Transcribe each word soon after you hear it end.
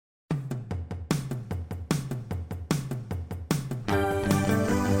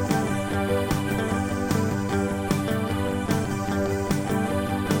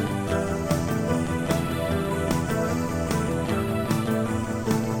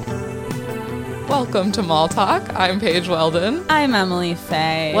Welcome to Mall Talk. I'm Paige Weldon. I'm Emily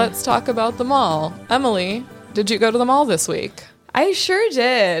Faye. Let's talk about the mall. Emily, did you go to the mall this week? I sure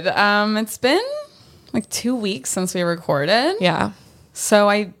did. It's been like 2 weeks since we recorded. Yeah. So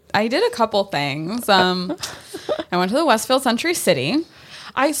I did a couple things. I went to the Westfield Century City.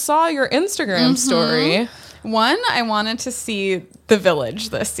 I saw your Instagram story. One, I wanted to see the Village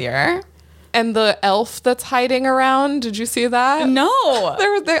this year. And the elf that's hiding around, did you see that? No.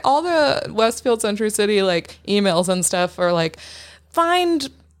 All the Westfield Century City like emails and stuff are like, find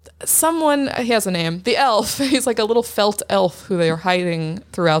someone, he has a name, the elf. He's like a little felt elf who they are hiding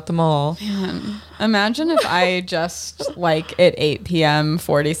throughout the mall. Man, imagine if I just like at 8 p.m.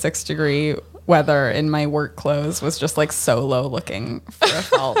 46 degree weather in my work clothes was just like solo looking for a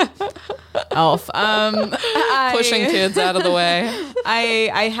felt elf. Pushing kids out of the way.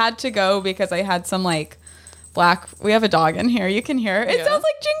 I had to go because I had some like we have a dog in here. You can hear it. It sounds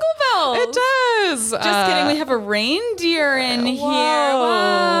like Jingle Bells. It does. Just kidding. We have a reindeer in here.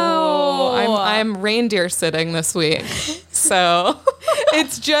 Wow. Wow. I'm reindeer sitting this week. So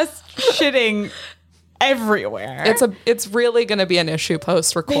it's just shitting everywhere. It's really going to be an issue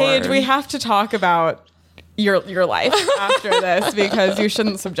post-record. Paige, we have to talk about your life after this because you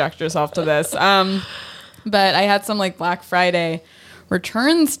shouldn't subject yourself to this. But I had some like Black Friday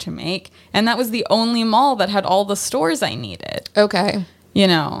returns to make, and that was the only mall that had all the stores I needed. Okay. You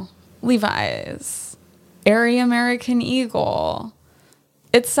know, Levi's, Aerie American Eagle,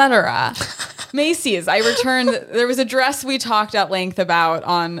 etc. Macy's. I returned. There was a dress we talked at length about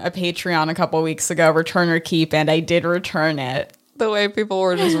on a Patreon a couple weeks ago, Return or Keep, and I did return it. The way people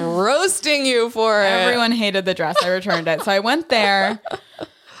were just roasting you for it. Everyone hated the dress. I returned it. So I went there.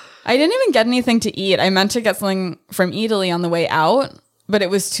 I didn't even get anything to eat. I meant to get something from Italy on the way out, but it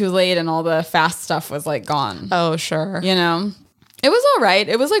was too late and all the fast stuff was like gone. Oh, sure. You know? It was all right.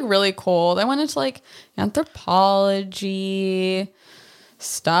 It was like really cold. I went into like Anthropologie,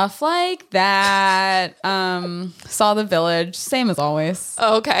 stuff like that. Saw the Village, same as always.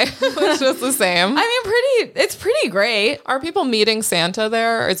 Oh, okay. It's just the same. It's pretty great. Are people meeting Santa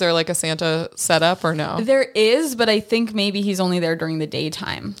there? Or is there like a Santa setup or no? There is, but I think maybe he's only there during the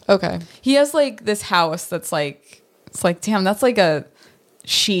daytime. Okay. He has like this house that's like, it's like, damn, that's like a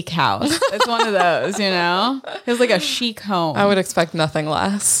chic house. It's one of those, you know? He has like a chic home. I would expect nothing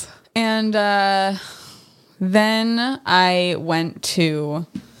less. And then I went to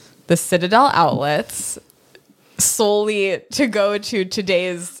the Citadel outlets solely to go to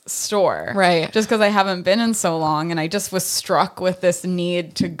today's store. Right. Just because I haven't been in so long and I just was struck with this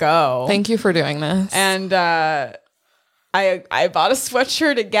need to go. Thank you for doing this. And I bought a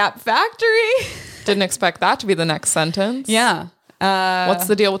sweatshirt at Gap Factory. Didn't expect that to be the next sentence. Yeah. What's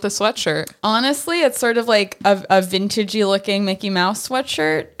the deal with the sweatshirt? Honestly, it's sort of like a vintagey looking Mickey Mouse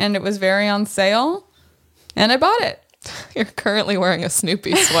sweatshirt, and it was very on sale, and I bought it. You're currently wearing a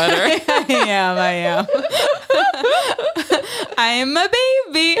Snoopy sweater. I am. I'm a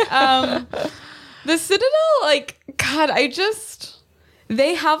baby. The Citadel, like, God,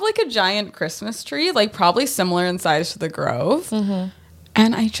 they have like a giant Christmas tree, like probably similar in size to the Grove. Mm-hmm.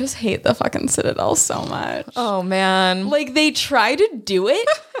 And I just hate the fucking Citadel so much. Oh, man. Like, they try to do it.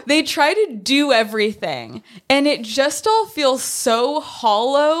 They try to do everything. And it just all feels so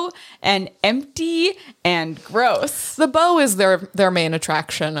hollow and empty and gross. The bow is their main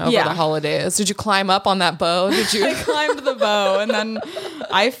attraction over the holidays. Did you climb up on that bow? Did you? I climbed the bow, and then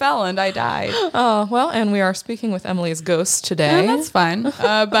I fell and I died. Oh, well, and we are speaking with Emily's ghost today. Yeah, that's fine.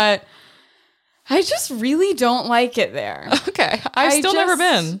 But I just really don't like it there. Okay. I've still never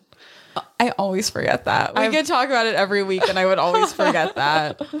been. I always forget that. We could talk about it every week and I would always forget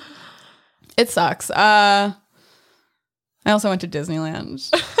that. It sucks. I also went to Disneyland,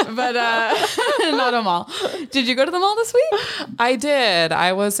 but not a mall. Did you go to the mall this week? I did.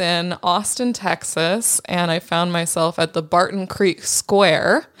 I was in Austin, Texas, and I found myself at the Barton Creek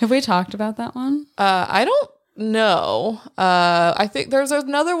Square. Have we talked about that one? I don't know. I think there's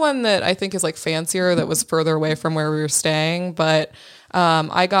another one that I think is like fancier that was further away from where we were staying, but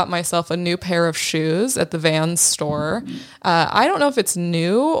I got myself a new pair of shoes at the Vans store. I don't know if it's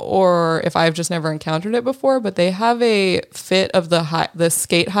new or if I've just never encountered it before, but they have a fit of the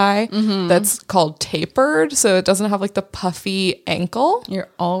skate high that's called tapered, so it doesn't have like the puffy ankle. You're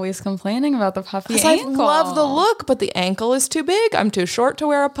always complaining about the puffy I ankle. love the look, but the ankle is too big. I'm too short to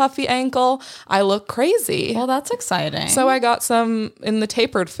wear a puffy ankle. I look crazy. Well, that's exciting. So I got some in the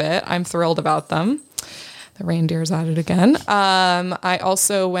tapered fit. I'm thrilled about them. The reindeer's at it again. I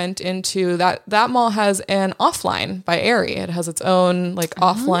also went into that mall has an Offline by Aerie. It has its own like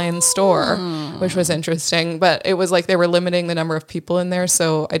offline store, which was interesting. But it was like they were limiting the number of people in there,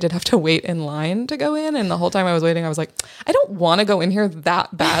 so I did have to wait in line to go in. And the whole time I was waiting, I was like, I don't want to go in here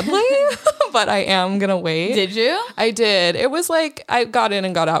that badly, but I am gonna wait. Did you? I did. It was like I got in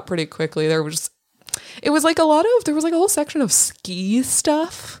and got out pretty quickly. There was like a whole section of ski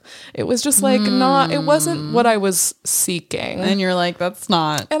stuff. It was just like it wasn't what I was seeking. And you're like, that's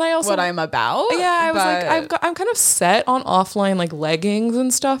not and I also, what I'm about. Yeah, I was like, I'm kind of set on offline like leggings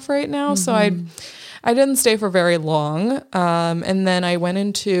and stuff right now. So I didn't stay for very long. And then I went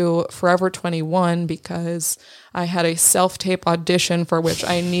into Forever 21 because I had a self-tape audition for which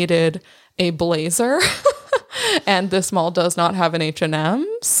I needed a blazer. And this mall does not have an H&M,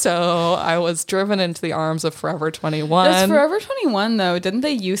 so I was driven into the arms of Forever 21. Does Forever 21 though? Didn't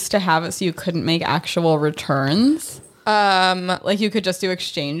they used to have it so you couldn't make actual returns? Like you could just do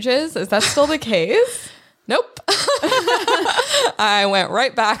exchanges. Is that still the case? Nope. I went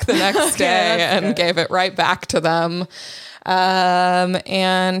right back the next day and gave it right back to them.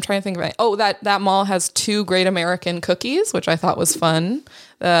 And trying to think of it. Oh, that mall has 2 Great American cookies, which I thought was fun.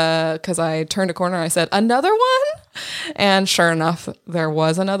 Because I turned a corner and I said, another one? And sure enough, there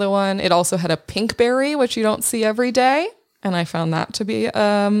was another one. It also had a Pinkberry, which you don't see every day. And I found that to be,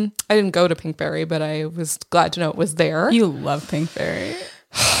 I didn't go to Pinkberry, but I was glad to know it was there. You love Pinkberry.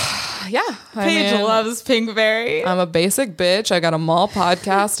 Yeah. Paige loves Pinkberry. I'm a basic bitch. I got a mall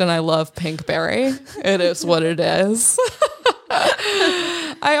podcast and I love Pinkberry. It is what it is.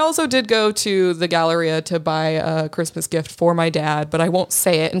 I also did go to the Galleria to buy a Christmas gift for my dad, but I won't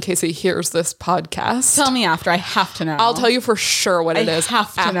say it in case he hears this podcast. Tell me after. I have to know. I'll tell you for sure what it is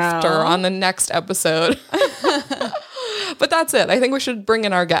after on the next episode. But that's it. I think we should bring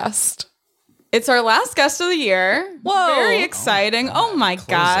in our guest. It's our last guest of the year. Whoa. Very exciting. Oh my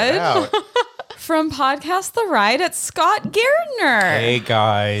God. From Podcast The Ride, it's Scott Gardner. Hey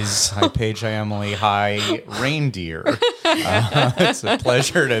guys. Hi Paige, hi Emily, hi Reindeer. It's a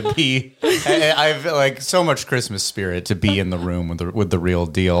pleasure to be. I've like so much Christmas spirit to be in the room with the real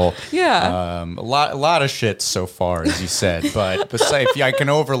deal. Yeah. A lot of shit so far, as you said, but besides, if I can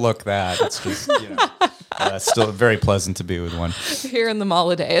overlook that, it's just still very pleasant to be with one here in the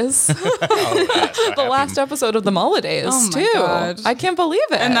Holidays. The last episode of the Holidays too. God. I can't believe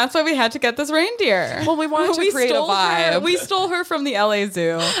it. And that's why we had to get this reindeer. Well, we wanted to create a vibe. We stole her from the LA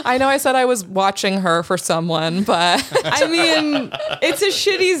Zoo. I know I said I was watching her for someone, but I mean, it's a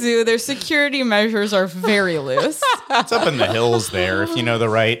shitty zoo. Their security measures are very loose. It's up in the hills there, if you know the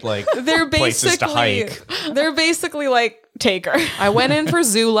right places to hike. They're basically like, take her. I went in for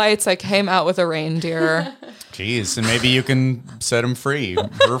zoo lights. I came out with a reindeer. Jeez, and maybe you can set them free.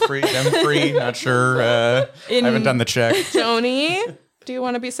 Her free, them free. Not sure. I haven't done the check. Joni, do you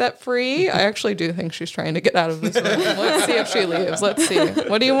want to be set free? I actually do think she's trying to get out of this room. Let's see if she leaves. Let's see.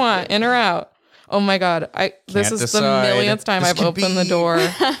 What do you want? In or out? Oh my God. This is decide. The millionth time I've opened the door.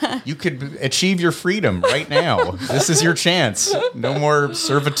 You could achieve your freedom right now. This is your chance. No more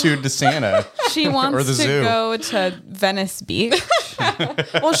servitude to Santa. She wants to go to Venice Beach.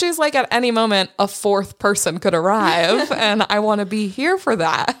 Well, she's like, at any moment, a 4th person could arrive, and I want to be here for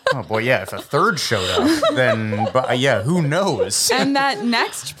that. Oh, boy, yeah. If a 3rd showed up, then, who knows? And that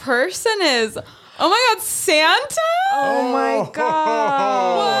next person is... Oh my God, Santa? Oh my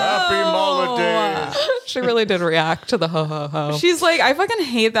God. Happy holidays. She really did react to the ho ho ho. She's like, I fucking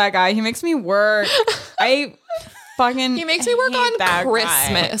hate that guy. He makes me work. He makes me work on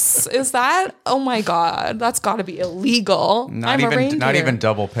Christmas. Guy. Is that? Oh my God. That's got to be illegal. Not even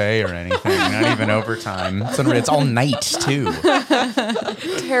double pay or anything. Not even overtime. It's all night too.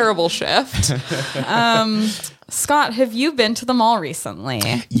 Terrible shift. Scott, have you been to the mall recently?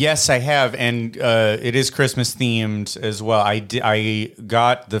 Yes, I have, and it is Christmas themed as well. I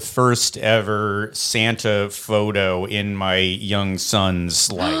got the first ever Santa photo in my young son's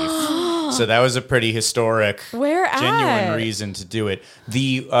life, so that was a pretty historic, genuine reason to do it.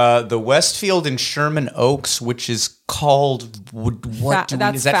 The Westfield in Sherman Oaks, which is called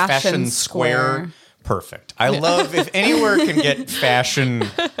is that Fashion Square? Perfect. I love if anywhere can get fashion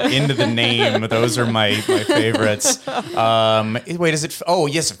into the name. Those are my favorites. Wait, is it? Oh,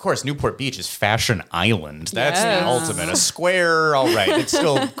 yes, of course. Newport Beach is Fashion Island. That's the ultimate. A square, all right. It's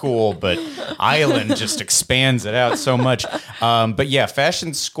still cool, but island just expands it out so much. But yeah,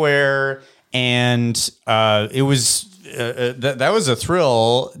 Fashion Square, and it was that was a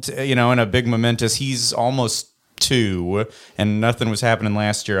thrill, and a big momentous. He's almost 2, and nothing was happening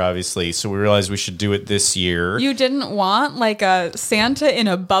last year, obviously. So we realized we should do it this year. You didn't want like a Santa in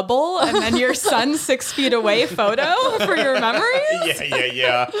a bubble and then your son 6 feet away photo for your memories?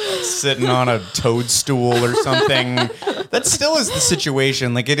 Yeah. Sitting on a toadstool or something. That still is the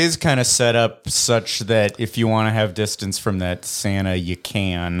situation. Like, it is kind of set up such that if you want to have distance from that Santa, you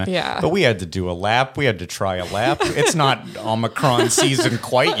can. Yeah. But we had to do a lap. We had to try a lap. It's not Omicron season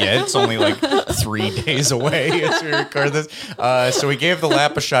quite yet. It's only like 3 days away as we record this. So we gave the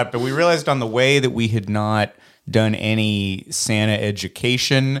lap a shot, but we realized on the way that we had not done any Santa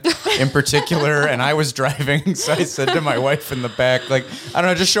education in particular, and I was driving, so I said to my wife in the back, like, I don't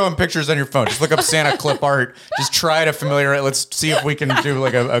know, just show him pictures on your phone. Just look up Santa clip art. Just try to familiarize. Let's see if we can do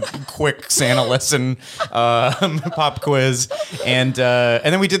like a quick Santa lesson pop quiz. And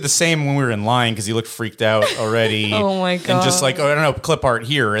then we did the same when we were in line because he looked freaked out already. Oh my God. And just like, oh, I don't know, clip art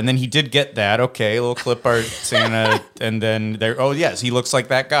here. And then he did get that. Okay, a little clip art Santa. And then there, oh yes, he looks like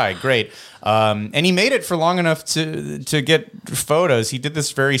that guy. Great. And he made it for long enough to get photos. He did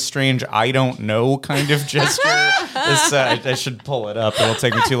this very strange I don't know kind of gesture. I should pull it up. It'll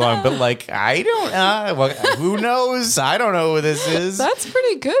take me too long. But like, I don't well, who knows? I don't know who this is. That's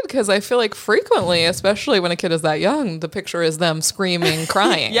pretty good because I feel like frequently, especially when a kid is that young, the picture is them screaming,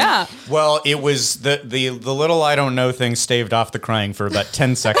 crying. Yeah. Well, it was the little I don't know thing staved off the crying for about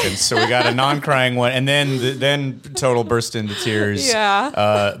 10 seconds. So we got a non-crying one, and then total burst into tears.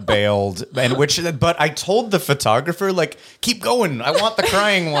 Yeah. Bailed. But I told the photographer, like, keep going. I want the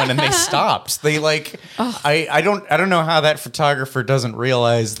crying one, and they stopped. They like, I don't know how that photographer doesn't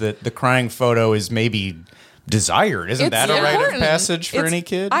realize that the crying photo is maybe desired. Isn't It's that a rite of important. passage for any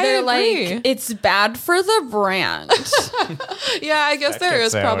kid? I They're agree. like, it's bad for the brand. Yeah, I guess there checks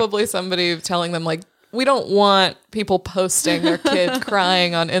is out. probably somebody telling them like, we don't want people posting their kid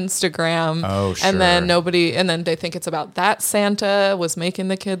crying on Instagram. Oh, sure. And then they think it's about that Santa was making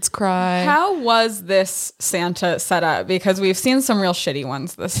the kids cry. How was this Santa set up? Because we've seen some real shitty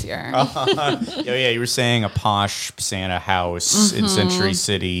ones this year. Yeah, you were saying a posh Santa house in Century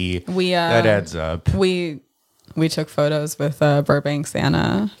City. That adds up. We took photos with Burbank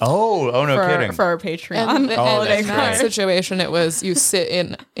Santa Oh, no kidding. for our Patreon. And that's in that right. situation, it was you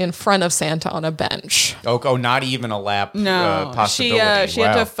sit in front of Santa on a bench. Oh, not even a lap No, possibility. she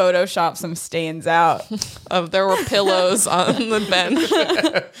had to Photoshop some stains out. There were pillows on the bench.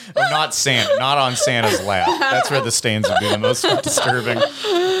 Not Santa, not on Santa's lap. That's where the stains would be the most disturbing.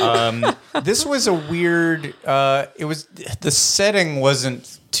 This was a weird. The setting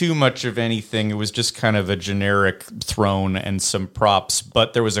wasn't too much of anything. It was just kind of a generic throne and some props,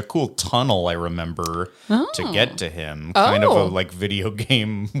 but there was a cool tunnel I remember to get to him. Kind of a like video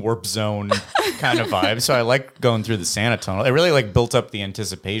game warp zone kind of vibe. So I liked going through the Santa tunnel. It really like built up the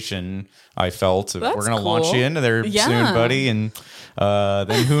anticipation I felt of, That's we're gonna launch cool. you into there Yeah. soon, buddy, and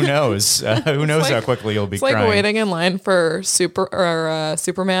then who knows? Who knows how quickly you'll be It's like crying. waiting in line for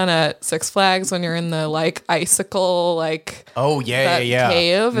Superman at Six Flags when you're in the like icicle Oh yeah, that yeah.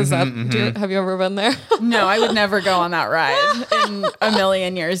 cave. Is that? Have you ever been there? No, I would never go on that ride in a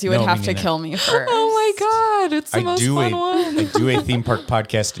million years. You would No, have me to neither. kill me first. Oh my god, it's the most fun one. I do a theme park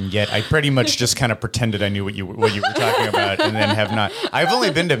podcast, and yet I pretty much just kind of pretended I knew what you were talking about, and then have not. I've only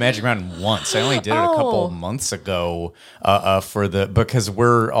been to Magic Mountain once. I only did it a couple of months ago because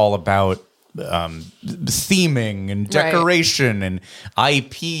we're all about theming and decoration and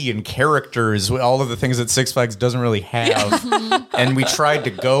IP and characters, all of the things that Six Flags doesn't really have. And we tried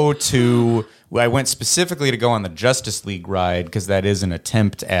to go to. I went specifically to go on the Justice League ride because that is an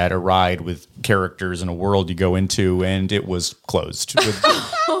attempt at a ride with characters in a world you go into, and it was closed with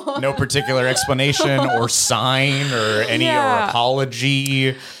no particular explanation or sign or any Yeah.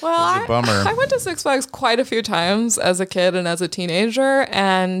 apology. Well, it was a bummer. I went to Six Flags quite a few times as a kid and as a teenager,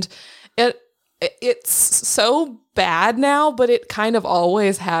 and it's so bad now, but it kind of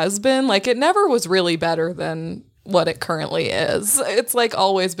always has been. Like, it never was really better than what it currently is. It's like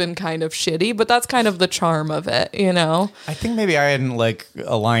always been kind of shitty, but that's kind of the charm of it, you know? I think maybe I hadn't like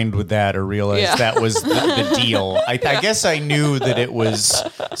aligned with that or realized Yeah. that was the deal. I guess I knew that it was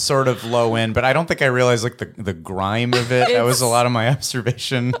sort of low end, but I don't think I realized like the grime of it. That was a lot of my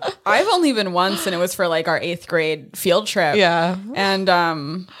observation. I've only been once, and it was for like our 8th grade field trip. Yeah.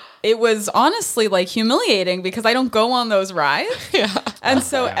 And it was honestly like humiliating because I don't go on those rides. Yeah. And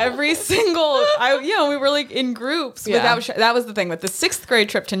so every single, we were like in groups Yeah. without, that was the thing. With the 6th grade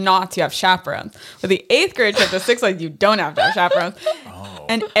trip to Knott's, you have chaperones. With the 8th grade trip to Six Flags, you don't have to have chaperones.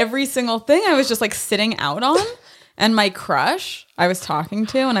 And every single thing I was just like sitting out on. And my crush I was talking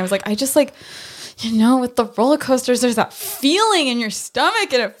to, and I was like, I just like, with the roller coasters, there's that feeling in your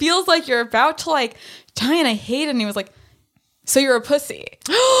stomach and it feels like you're about to like die and I hate it. And he was like, so you're a pussy.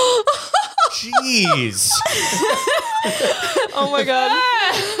 Jeez. Oh my God.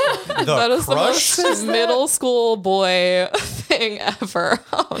 That is crush? the most middle school boy thing ever.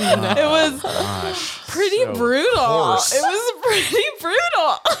 Oh no. It was pretty brutal. coarse. It was pretty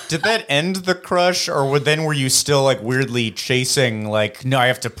brutal. Did that end the crush, or were you still like weirdly chasing? Like, no, I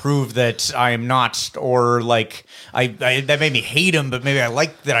have to prove that I am not, or like I that made me hate him, but maybe I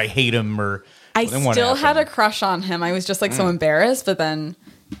like that I hate him, or I then what still had a happened? crush on him. I was just like so embarrassed. But then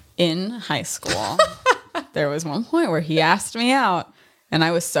in high school, there was one point where he asked me out. And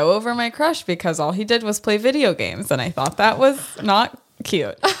I was so over my crush because all he did was play video games. And I thought that was not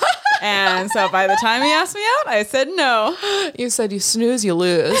cute. And so by the time he asked me out, I said no. You said you snooze, you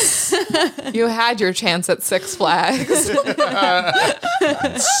lose. You had your chance at Six Flags.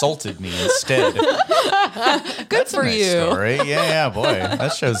 Insulted me instead. Good for Nice you. story. Yeah, boy,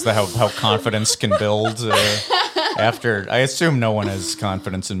 that shows how confidence can build. After, I assume no one has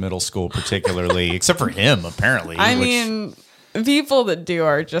confidence in middle school, particularly, except for him, apparently. I mean, people that do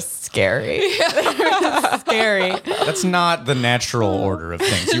are just scary. They're scary. that's not the natural order of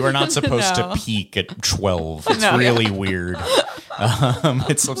things. You are not supposed No. to peak at 12. It's No. really weird.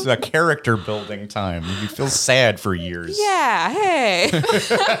 It's a character building time. You feel sad for years. Yeah, hey.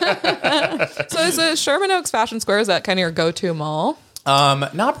 So is it Sherman Oaks Fashion Square? Is that kind of your go-to mall?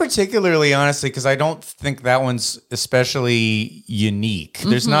 Not particularly, honestly, because I don't think that one's especially unique.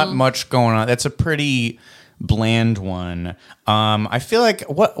 There's not much going on. That's a pretty bland one. I feel like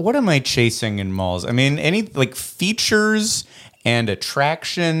what am I chasing in malls? I mean, any like features and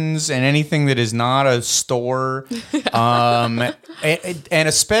attractions and anything that is not a store. And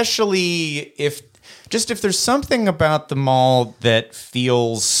especially if there's something about the mall that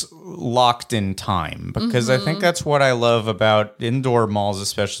feels locked in time, because I think that's what I love about indoor malls,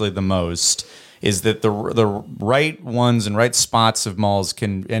 especially the most, is that the right ones and right spots of malls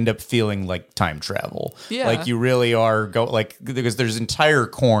can end up feeling like time travel. Yeah. Like you really are because there's entire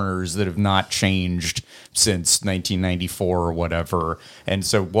corners that have not changed since 1994 or whatever. And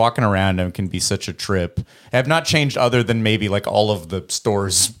so walking around them can be such a trip. Have not changed other than maybe like all of the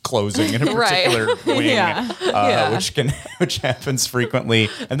stores closing in a Right. particular wing, Yeah. Yeah. which happens frequently.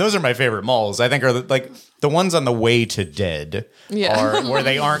 And those are my favorite malls. I think are like the ones on the way to dead, Yeah. are where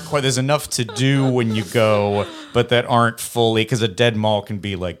they aren't quite. There's enough to do when you go, but that aren't fully, because a dead mall can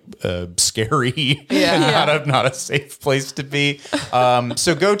be like scary Yeah. and not a safe place to be.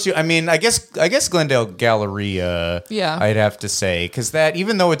 So go to. I mean, I guess Glendale Galleria. Yeah. I'd have to say, because that,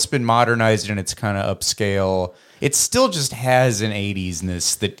 even though it's been modernized and it's kind of upscale, it still just has an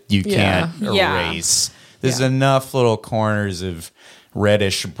 80s-ness that you Yeah. can't Yeah. erase. There's Yeah. enough little corners of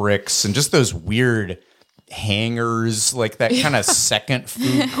reddish bricks and just those weird hangers, like that kind of second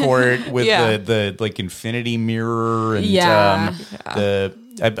food court with Yeah. the like infinity mirror and Yeah.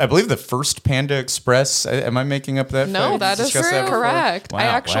 I believe the first Panda Express. Am I making up that? No, fact? that is Discussed that before? correct. I Wow,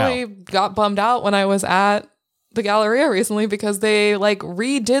 actually wow. got bummed out when I was at the Galleria recently because they like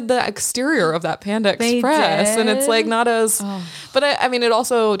redid the exterior of that Panda They Express, and it's did? like not as. But I mean, it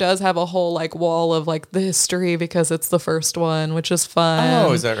also does have a whole like wall of like the history because it's the first one, which is fun.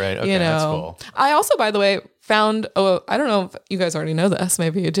 Oh, is that right? Okay, that's cool. I also, by the way, found. Oh, I don't know if you guys already know this.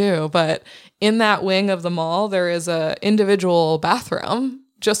 Maybe you do, but in that wing of the mall, there is a individual bathroom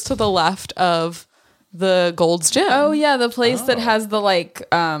just to the left of the Gold's Gym. Oh yeah, the place that has the like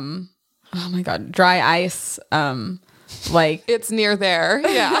oh my god, dry ice like It's near there.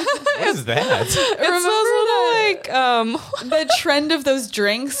 Yeah. What is that? It's those little like the trend of those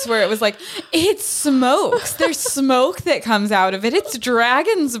drinks where it was like it smokes. There's smoke that comes out of it. It's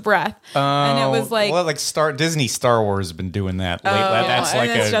dragon's breath. And it was like well, like Disney Star Wars has been doing that lately. That's and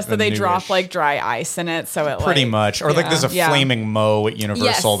like it's just that they drop newish- like dry ice in it, so it pretty like, much, or like there's a Yeah. flaming Mo at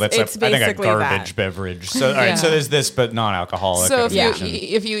Universal. Yes, that's it's I think a basically garbage that. beverage. So all right, Yeah. so there's this, but non-alcoholic. so I'd if you imagine.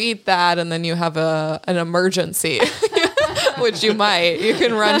 if you eat that and then you have an emergency, which you might, you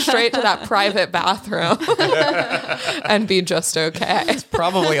can run straight to that private bathroom and be just okay.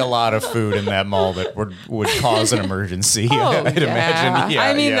 Probably a lot of food in that mall that would cause an emergency. Oh, I'd yeah. imagine. Yeah,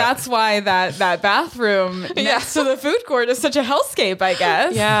 I mean, yeah. that's why that bathroom next to the food court is such a hellscape, I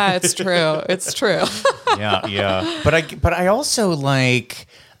guess. Yeah, it's true. It's true. yeah. But I also like.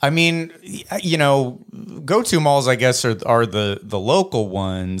 I mean, you know, go-to malls, I guess, are the local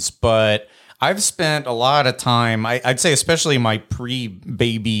ones, but I've spent a lot of time, I'd say especially my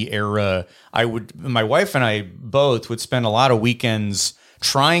pre-baby era, my wife and I both would spend a lot of weekends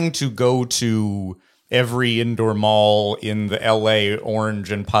trying to go to every indoor mall in the LA,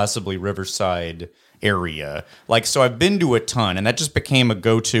 Orange, and possibly Riverside area. Like, so I've been to a ton, and that just became a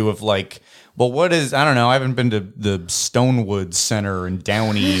go-to of like, well, what is, I don't know, I haven't been to the Stonewood Center in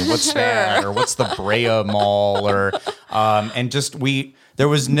Downey. What's that? Or what's the Brea Mall? Or, and just there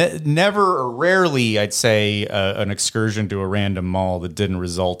was never or rarely, I'd say, an excursion to a random mall that didn't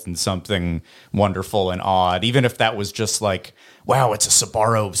result in something wonderful and odd, even if that was just like, wow, it's a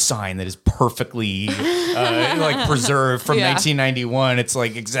Sbarro sign that is perfectly like preserved from 1991. It's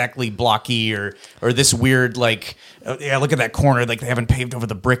like exactly blocky, or this weird like, yeah, look at that corner, like they haven't paved over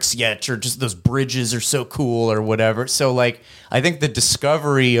the bricks yet, or just those bridges are so cool or whatever. So like, I think the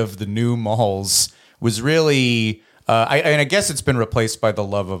discovery of the new malls was really. I guess it's been replaced by the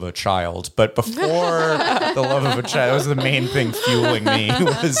love of a child, but before the love of a child, that was the main thing fueling me,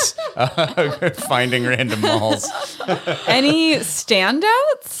 was finding random malls. Any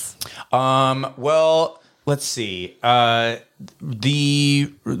standouts? Well, let's see.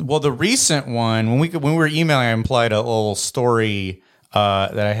 The recent one, when we were emailing, I implied a little story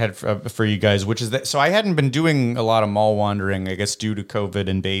that I had for you guys, which is that, so I hadn't been doing a lot of mall wandering, I guess, due to COVID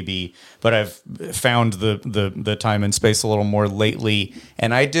and baby, but I've found the time and space a little more lately.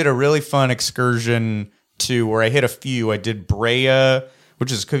 And I did a really fun excursion to where I hit a few. I did Brea, which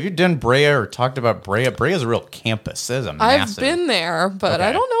is, have you done Brea or talked about Brea? Brea is a real campus. That is a massive. I've been there, but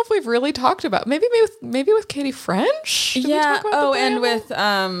I don't know if we've really talked about, maybe with Katie French. Did we talk about the Brea and Mall?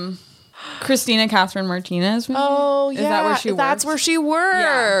 with Christina Catherine Martinez. Oh, yeah. Is that where she worked? That's where she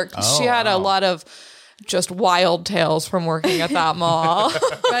worked. Yeah. She had a lot of just wild tales from working at that mall.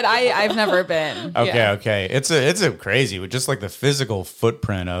 But I've never been. Okay. It's a crazy, just like the physical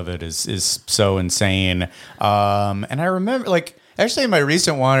footprint of it is so insane. And I remember, like, actually in my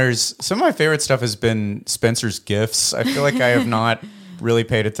recent wanders, some of my favorite stuff has been Spencer's Gifts. I feel like I have not really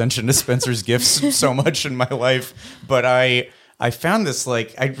paid attention to Spencer's Gifts so much in my life, but I found this,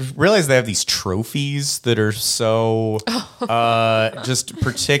 like, I realized they have these trophies that are so just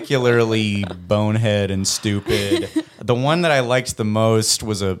particularly bonehead and stupid. The one that I liked the most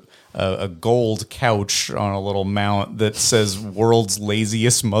was a gold couch on a little mount that says "World's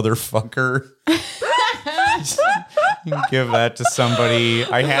Laziest Motherfucker." You can give that to somebody.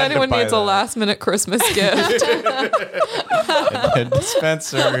 I had if anyone to buy needs a last minute Christmas gift. at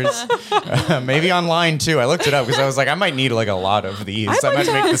Spencer's. Maybe online too. I looked it up because I was like, I might need like a lot of these. I might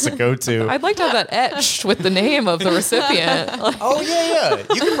make this a go-to. I'd like to have that etched with the name of the recipient. Like, Oh yeah.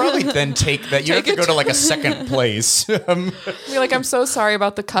 You could probably then take that. You have to go to like a second place. be like, I'm so sorry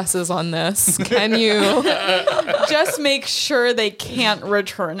about the cusses on this. Can you? Just make sure they can't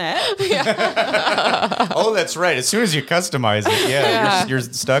return it. Oh, that's right. As soon as you customize it, you're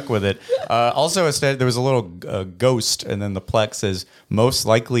stuck with it. Also, instead, there was a little ghost, and then the plaque says, "Most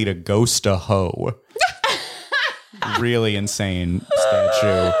likely to ghost a hoe." Really insane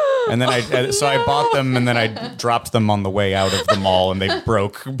statue. And then I bought them, and then I dropped them on the way out of the mall, and they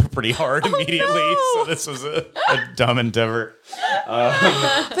broke pretty hard immediately. no. So this was a dumb endeavor.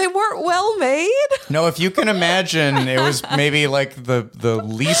 They weren't well made. No, if you can imagine, it was maybe like the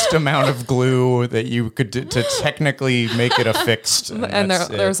least amount of glue that you could do to technically make it affixed. And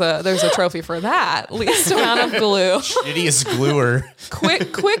there's a trophy for that. Least amount of glue. Shittiest gluer.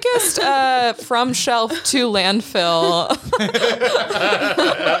 Quickest from shelf to landfill.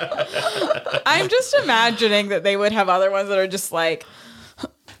 I'm just imagining that they would have other ones that are just like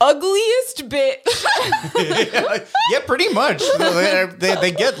ugliest bitch. Yeah, pretty much.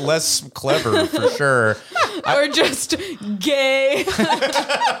 They get less clever for sure. Or just gay.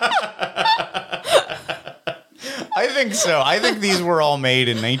 I think so. I think these were all made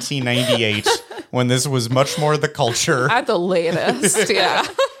in 1998 when this was much more the culture. At the latest, yeah.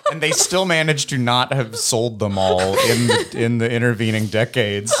 And they still managed to not have sold them all in the intervening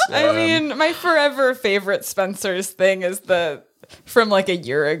decades. I mean, my forever favorite Spencer's thing is from like a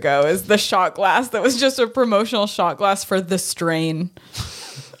year ago, is the shot glass that was just a promotional shot glass for The Strain.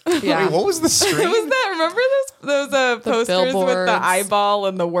 Yeah. Wait, what was the stream? Was that, remember those posters with billboards. the eyeball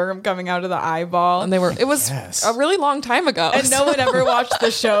and the worm coming out of the eyeball? And it was Yes. a really long time ago. And no one ever watched the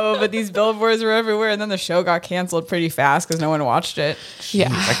show, but these billboards were everywhere. And then the show got canceled pretty fast because no one watched it. Yeah.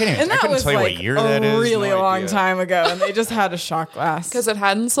 I can't even. And I that couldn't was tell you like what year a that is. really No long idea. time ago. And they just had a shot glass. Because it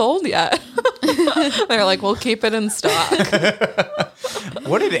hadn't sold yet. They're like, we'll keep it in stock.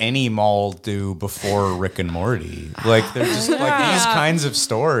 What did any mall do before Rick and Morty? Like they're just like these kinds of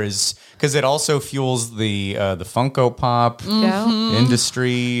stores, because it also fuels the Funko Pop Yeah.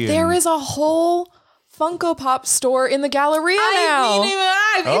 industry. There is a whole Funko Pop store in the Galleria now.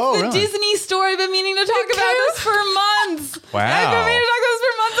 It's Oh, the really? Disney store. I've been meaning to talk about this for months. Wow. I've been meaning to talk about this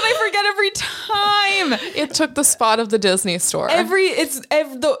for months, and I I forget every time? It took the spot of the Disney store.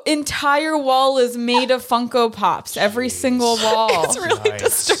 The entire wall is made of Funko Pops. Every single wall. It's really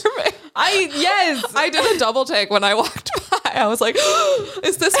Nice. disturbing. I I did a double take when I walked by. I was like,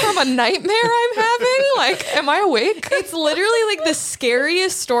 is this from a nightmare I'm having? Like, am I awake? It's literally like the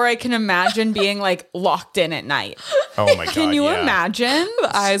scariest store I can imagine being like locked in at night. Oh my god! Can you yeah. imagine?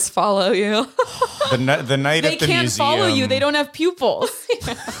 The eyes follow you. the night They at the can't museum? follow you. They don't have pupils.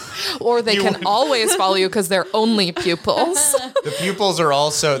 Or they can would- always follow you because they're only pupils. The pupils are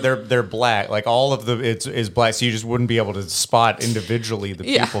also they're black. Like all of the is black, so you just wouldn't be able to spot individually the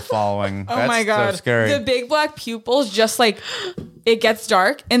Yeah. people following. Oh my god. so scary. The big black pupils just like it gets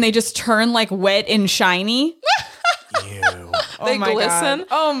dark and they just turn like wet and shiny. Ew. They Oh my glisten. God.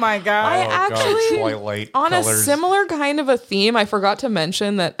 Oh my god. I Oh, God, actually- Twilight On a colors. similar kind of a theme, I forgot to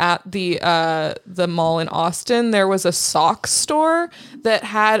mention that at the mall in Austin, there was a sock store that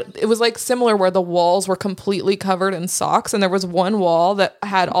it was like similar where the walls were completely covered in socks. And there was one wall that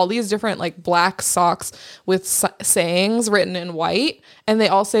had all these different like black socks with sayings written in white. And they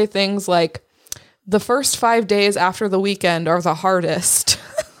all say things like, the first 5 days after the weekend are the hardest.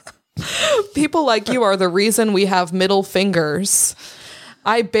 People like you are the reason we have middle fingers.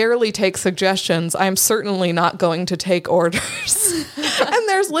 I barely take suggestions. I'm certainly not going to take orders. And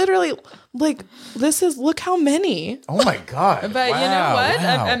there's literally like, look how many. Oh my god! But you know what?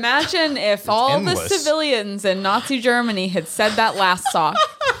 Wow. Imagine if all endless. the civilians in Nazi Germany had said that last sock.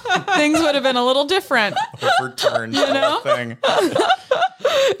 Things would have been a little different. Overturned the whole thing.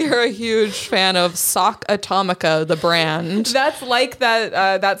 You're a huge fan of Sock Atomica, the brand. That's like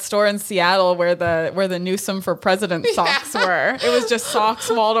that store in Seattle where the Newsom for President socks were. It was just socks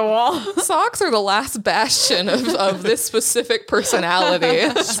wall to wall. Socks are the last bastion of this specific personality.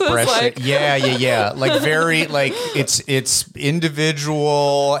 It's like, Yeah. Like very like it's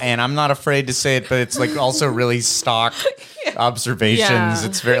individual, and I'm not afraid to say it, but it's like also really stock observations. Yeah.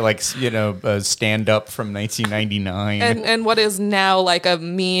 It's very like stand up from 1999. and what is now like a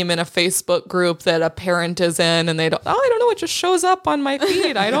meme in a Facebook group that a parent is in, and I don't know, it just shows up on my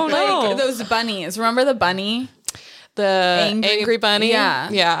feed. I don't know. Like those bunnies. Remember the bunny? The Angry Bunny.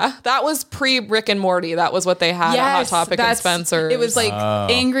 Yeah. That was pre Rick and Morty. That was what they had at Hot Topic and Spencer's. It was like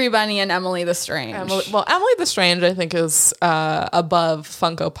Angry Bunny and Emily the Strange. Emily the Strange, I think, is above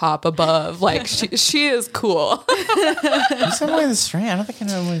Funko Pop. Above, like she is cool. Who's Emily the Strange? I don't think I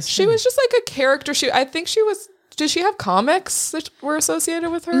know Emily the She was just like a character. I think she was. Did she have comics that were associated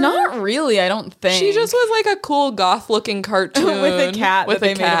with her? Not really, I don't think. She just was like a cool goth-looking cartoon with a cat with that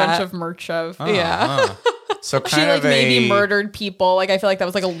they a made a bunch cat. of merch of. Yeah. So She kind like of maybe a murdered people. Like I feel like that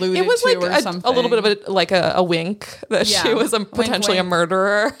was like alluded It was to like or something. a little bit of a wink that Yeah. she was Wink, potentially a wink.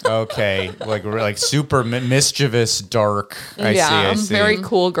 murderer. Okay, like super mischievous, dark. I Yeah, see. very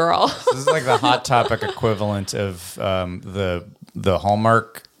cool girl. This is like the Hot Topic equivalent of the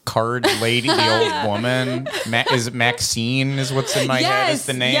Hallmark card lady, the old woman. Is it Maxine? Is what's in my head? Is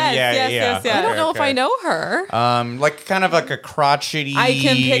the name? yes. I don't know if I know her. Like kind of like a crotchety. I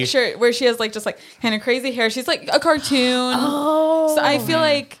can picture where she has like just like kind of crazy hair. She's like a cartoon. Oh, so I feel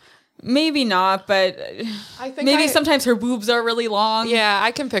like maybe not, but I think maybe sometimes her boobs are really long. Yeah,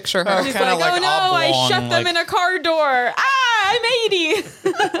 I can picture her. She's Kinda like, like oh no, I oblong, shut them like- in a car door. I'm 80.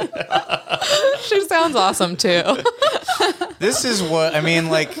 She sounds awesome too. This is what I mean,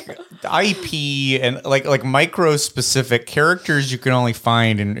 like IP and like micro specific characters you can only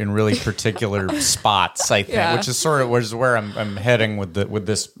find in really particular spots. I think, Yeah. which is sort of where I'm heading with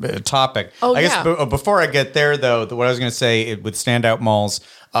this topic. Oh, I guess yeah. before I get there though, what I was going to say with standout malls.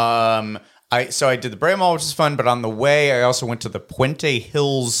 I did the Brea Mall, which is fun, but on the way, I also went to the Puente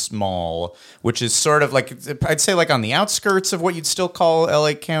Hills Mall, which is sort of like, I'd say like on the outskirts of what you'd still call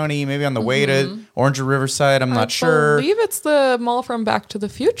LA County, maybe on the way to Orange or Riverside. I'm not sure. I believe it's the mall from Back to the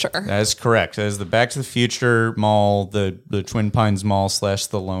Future. That is correct. That is the Back to the Future Mall, the Twin Pines Mall /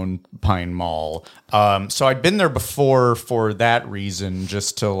 the Lone Pine Mall. So I'd been there before for that reason,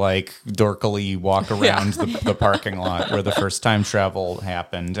 just to like dorkily walk around the parking lot where the first time travel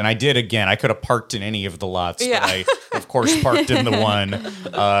happened. And I did again. I could have parked in any of the lots, Yeah. but I, of course, parked in the one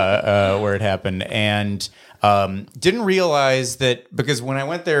where it happened. And didn't realize that because when I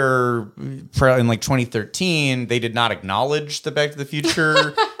went there in like 2013, they did not acknowledge the Back to the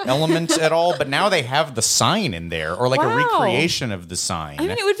Future element at all. But now they have the sign in there, or like a Wow. recreation of the sign. I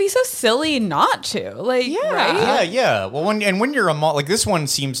mean, it would be so silly not to. Like, right? Yeah. Well, when you're a mall, like this one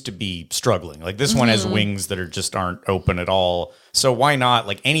seems to be struggling. Like this one has wings that aren't open at all. So why not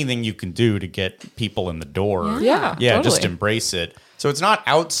like anything you can do to get people in the door? Yeah, Yeah. totally. Just embrace it. So it's not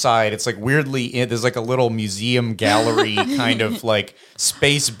outside. It's like weirdly, there's like a little museum gallery kind of like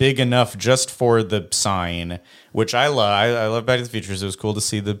space big enough just for the sign, which I love. I love Back to the Future, so it was cool to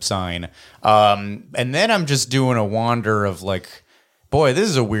see the sign. And then I'm just doing a wander of like, boy, this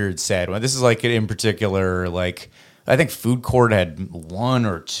is a weird, sad one. This is like in particular, like I think Food Court had 1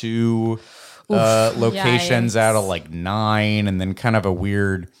 or 2 locations Yikes. out of like 9, and then kind of a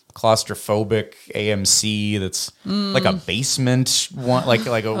weird claustrophobic AMC that's like a basement one, like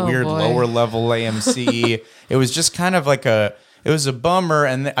a weird boy. lower level AMC. It was just kind of like it was a bummer,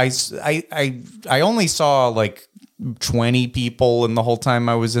 and I only saw like 20 people in the whole time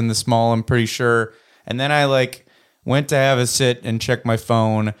I was in this mall, I'm pretty sure. And then I like went to have a sit and check my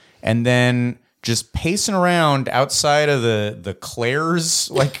phone, and then just pacing around outside of the Claire's,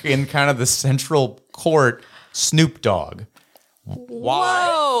 like in kind of the central court, Snoop Dogg. Why?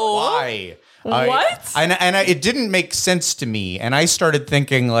 Whoa. Why? What? It didn't make sense to me, and I started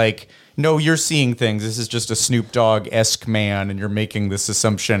thinking like, no, you're seeing things. This is just a Snoop Dogg-esque man, and you're making this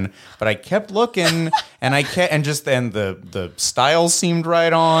assumption. But I kept looking, and the style seemed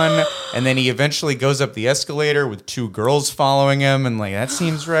right on. And then he eventually goes up the escalator with 2 girls following him, and like that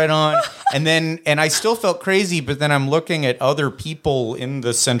seems right on. And I still felt crazy, but then I'm looking at other people in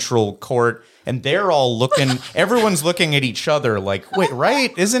the central court, and they're all looking. Everyone's looking at each other, like, wait,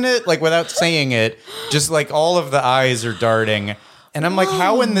 right? Isn't it? Like without saying it, just like all of the eyes are darting. And I'm like,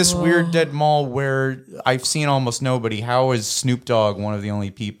 how in this weird dead mall where I've seen almost nobody, how is Snoop Dogg one of the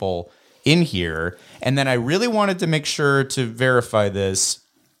only people in here? And then I really wanted to make sure to verify this.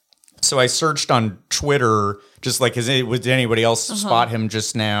 So I searched on Twitter, just like, did anybody else spot him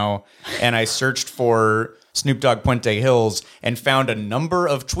just now? And I searched for Snoop Dogg Puente Hills and found a number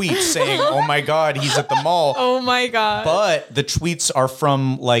of tweets saying, oh my God, he's at the mall. Oh my God. But the tweets are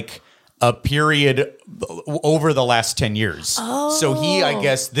from like a period over the last 10 years. Oh. So I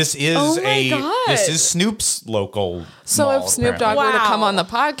guess this is this is Snoop's local So mall, if Snoop Dogg apparently. were to Wow. come on the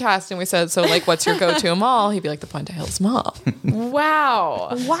podcast and we said, so like, what's your go-to mall? He'd be like the Puente Hills Mall. Wow.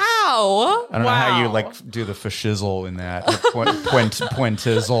 Wow. I don't know how you Wow. like do the fashizzle in that.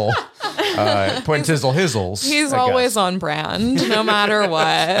 Puentizzle. Puentizzle hizzles. He's I always guess. on brand, no matter what.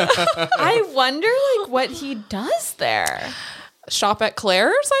 I wonder like what he does there. Shop at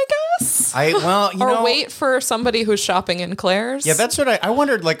Claire's, I guess? Or wait for somebody who's shopping in Claire's? Yeah, that's what I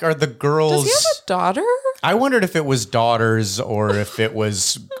wondered. Like, are the girls? Does he have a daughter? I wondered if it was daughters or if it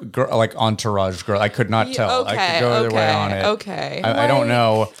was like entourage girl. I could not tell. I could go either way on it. Okay. I don't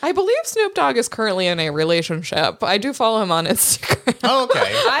know. I believe Snoop Dogg is currently in a relationship. I do follow him on Instagram. Oh,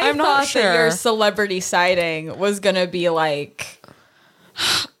 okay. I'm not thought that your sure. celebrity sighting was gonna be like,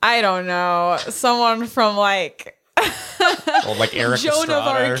 I don't know, someone from like Well, like Eric Joan of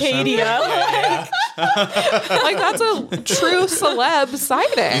Estrada or something. Arcadia. Like, that's a true celeb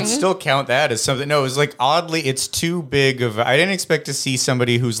sighting. You'd still count that as something. No, it was like oddly, it's too big of. I didn't expect to see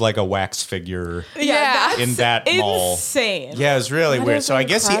somebody who's like a wax figure. Yeah, In that mall. insane. Yeah, it's really That weird. is So I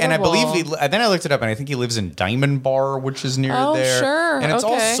guess and I believe incredible. then I looked it up, and I think he lives in Diamond Bar, which is near Oh, there. sure. And it's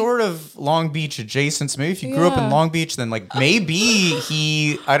all Okay. sort of Long Beach adjacent. So maybe if you grew up in Yeah. Long Beach, then like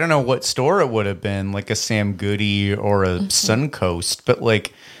maybe I don't know what store it would have been, like a Sam Goody or a Suncoast, but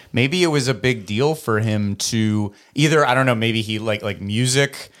like maybe it was a big deal for him to either, I don't know, maybe he like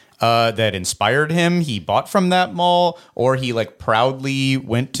music that inspired him, he bought from that mall, or he like proudly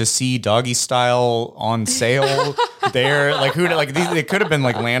went to see Doggy Style on sale there. Like they could have been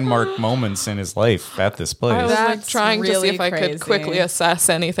like landmark moments in his life at this place. I was like That's trying to see really if I crazy. could quickly assess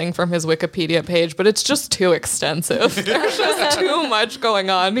anything from his Wikipedia page, but it's just too extensive. There's just too much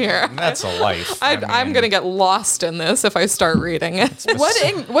going on here. That's a life. I'm mean, going to get lost in this if I start reading it.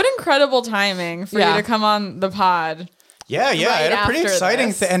 What incredible timing for Yeah. you to come on the pod. Yeah, I had a pretty after exciting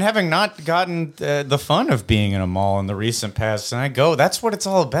this. and having not gotten the fun of being in a mall in the recent past, and I go, that's what it's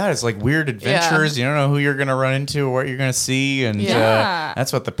all about. It's like weird adventures. You don't know who you're going to run into or what you're going to see, and Yeah.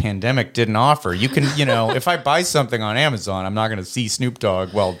 that's what the pandemic didn't offer. You can, if I buy something on Amazon, I'm not going to see Snoop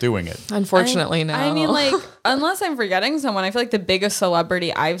Dogg while doing it. Unfortunately, no. I mean, like, unless I'm forgetting someone, I feel like the biggest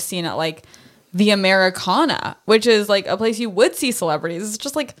celebrity I've seen at like the Americana, which is like a place you would see celebrities. It's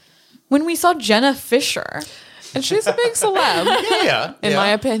just like when we saw Jenna Fisher. and she's a big celeb, Yeah, in my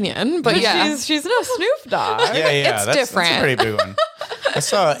opinion. But yeah, She's no Snoop Dogg. yeah, It's that's different. That's a pretty big one. I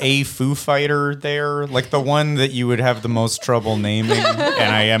saw a Foo Fighter there, like the one that you would have the most trouble naming,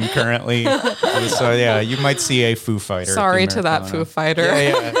 and I am currently. So yeah, you might see a Foo Fighter. at the sorry to that Americana. Foo Fighter.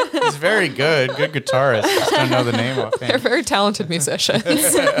 Yeah, He's very good. Good guitarist. Just don't know the name They're offhand. very talented musicians.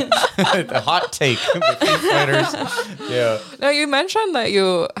 The hot take. The Foo Fighters. Yeah. Now, you mentioned that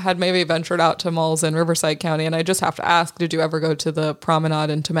you had maybe ventured out to malls in Riverside County, and I just have to ask, did you ever go to the Promenade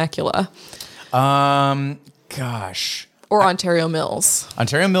in Temecula Gosh. or Ontario Mills?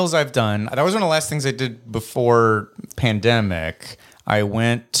 Ontario Mills I've done. That was one of the last things I did before pandemic. I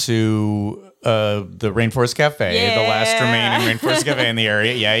went to the Rainforest Cafe, the last remaining Rainforest Cafe in the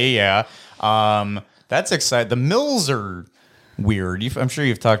area. Yeah. That's exciting. The Mills are weird. I'm sure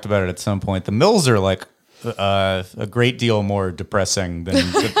you've talked about it at some point. The Mills are like a great deal more depressing than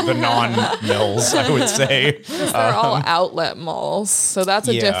the non-Mills, I would say. They're all outlet malls, so that's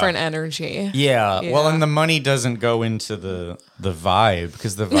a different energy. Yeah. Well, and the money doesn't go into the vibe,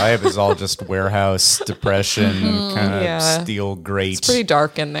 because the vibe is all just warehouse depression, kind of steel grate. It's pretty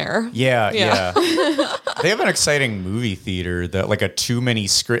dark in there. Yeah. They have an exciting movie theater that, like, a too many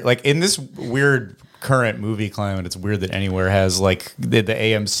screen, like in this weird current movie climate, it's weird that Anywhere has like the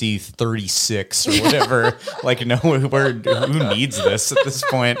AMC 36 or whatever. Like, no, who needs this at this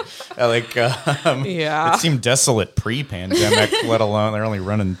point? It seemed desolate pre-pandemic, let alone they're only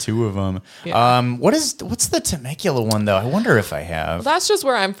running 2 of them. Yeah. What's the Temecula one though? I wonder if I have. That's just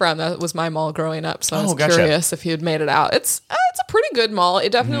where I'm from. That was my mall growing up, so I was gotcha. curious if you'd made it out. It's a pretty good mall.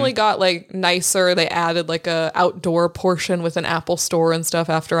 It definitely got like nicer. They added like a outdoor portion with an Apple store and stuff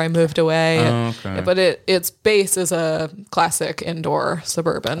after I moved away. Okay. But its base is a classic indoor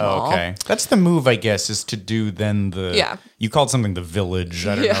suburban mall. Okay. That's the move, I guess, is to do then the... Yeah. You called something the Village.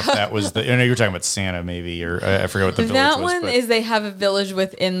 I don't know if that was the... I know you were talking about Santa, maybe, or I forgot what the Village That was. one is they have a village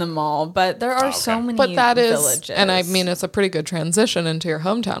within the mall, but there are so many But that is, villages. and I mean, it's a pretty good transition into your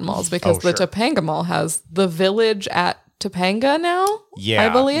hometown malls, because the sure. Topanga Mall has the Village at Topanga now, Yeah. I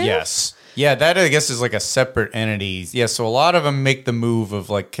believe. Yes. Yeah, that I guess is like a separate entity. Yeah, so a lot of them make the move of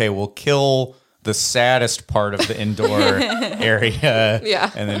like, okay, we'll kill the saddest part of the indoor area,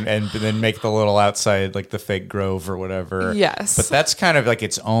 and then make the little outside, like the fake grove or whatever. Yes, but that's kind of like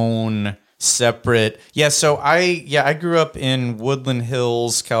its own separate. Yeah, so I grew up in Woodland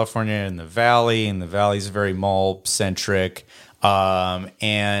Hills, California, in the Valley, and the Valley's very mall centric,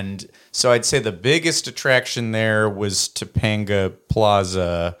 and so I'd say the biggest attraction there was Topanga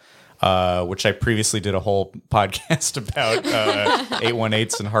Plaza. Which I previously did a whole podcast about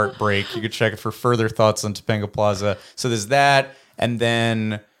 818s and heartbreak. You could check it for further thoughts on Topanga Plaza. So there's that, and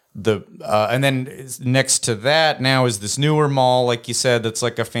then next to that now is this newer mall, like you said, that's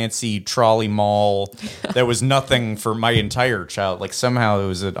like a fancy trolley mall. That was nothing for my entire child. Like somehow it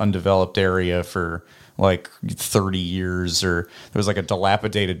was an undeveloped area for like 30 years, or there was like a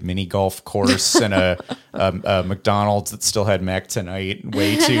dilapidated mini golf course and a McDonald's that still had Mac Tonight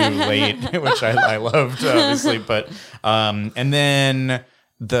way too late, which I loved, obviously. But and then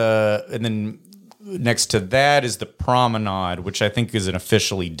next to that is the Promenade, which I think is an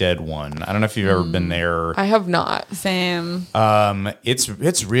officially dead one. I don't know if you've ever been there. I have not. Same.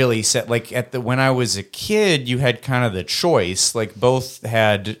 It's really set. Like when I was a kid, you had kind of the choice. Like both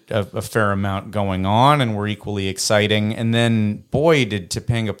had a fair amount going on and were equally exciting. And then, boy, did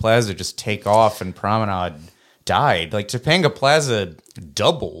Topanga Plaza just take off and Promenade died. Like Topanga Plaza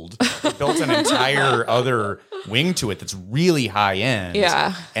doubled. It built an entire other wing to it that's really high end.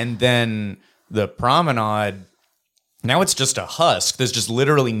 Yeah. And then the Promenade, now it's just a husk. There's just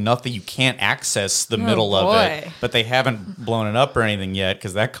literally nothing. You can't access the middle of it. But they haven't blown it up or anything yet,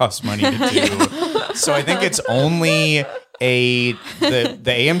 because that costs money to do. So I think it's only the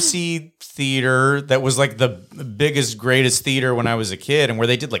AMC theater that was like the biggest, greatest theater when I was a kid, and where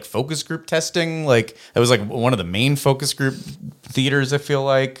they did like focus group testing. Like it was like one of the main focus group theaters, I feel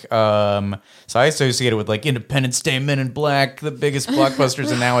like. So I associate it with like Independence Day, Men in Black, the biggest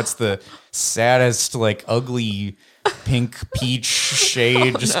blockbusters, and now it's the saddest, like ugly pink peach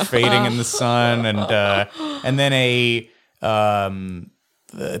shade just fading in the sun, and then a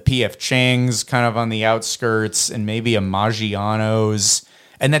P.F. Chang's kind of on the outskirts, and maybe a Maggiano's,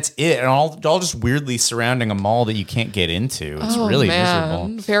 and that's it. And all just weirdly surrounding a mall that you can't get into. It's really miserable.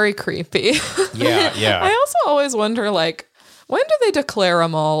 Very creepy. Yeah. I also always wonder, like, when do they declare a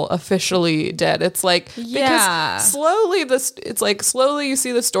mall officially dead? It's like, because slowly you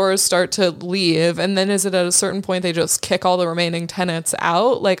see the stores start to leave, and then is it at a certain point they just kick all the remaining tenants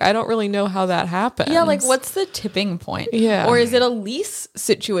out? Like, I don't really know how that happens. Yeah, like what's the tipping point? Yeah. Or is it a lease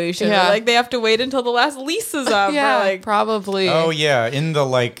situation? Yeah. Where, like they have to wait until the last lease is up? Yeah, or like probably. Oh yeah, in the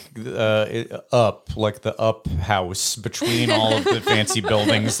the up house between all of the fancy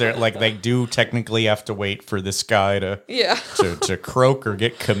buildings, they're like they do technically have to wait for this guy to to croak or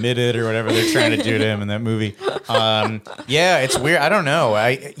get committed or whatever they're trying to do to him in that movie. Yeah, it's weird. I don't know.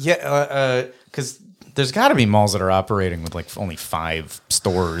 Because there's got to be malls that are operating with like only 5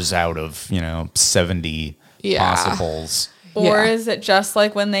 stores out of 70 possibles. Or is it just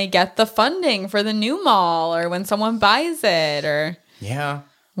like when they get the funding for the new mall, or when someone buys it, or Yeah.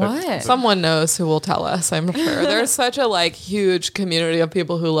 what? Someone knows who will tell us, I'm sure. There's such a huge community of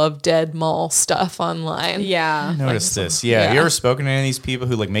people who love dead mall stuff online. Yeah. Notice this. Yeah. Have you ever spoken to any of these people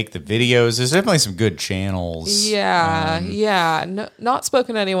who make the videos? There's definitely some good channels. Yeah. No, not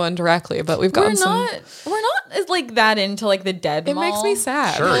spoken to anyone directly, but we've gotten We're not like that into like the dead It mall. makes me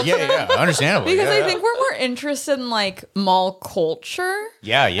sad. Sure. Yeah. Understandable. Because yeah, I think we're more interested in like mall culture.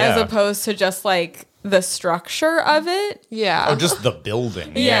 Yeah. As opposed to just like the structure of it. Yeah. Oh, just the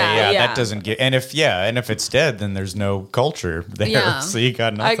building. Yeah. That doesn't get. And if it's dead, then there's no culture there. Yeah. So you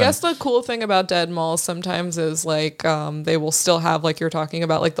got nothing. I guess the cool thing about dead malls sometimes is they will still have you're talking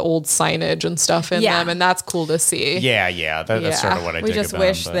about the old signage and stuff in them, and that's cool to see. Yeah. That's sort of what I We dig just about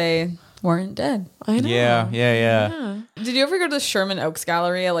wish them, but- they weren't dead. I know. Yeah. Did you ever go to the Sherman Oaks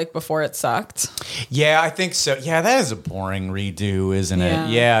Galleria before it sucked? Yeah, I think so. Yeah, that is a boring redo, isn't it?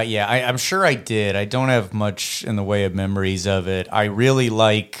 Yeah. I'm sure I did. I don't have much in the way of memories of it. I really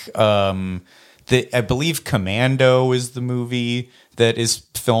like I believe Commando is the movie that is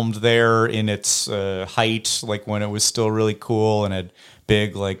filmed there in its height, when it was still really cool and had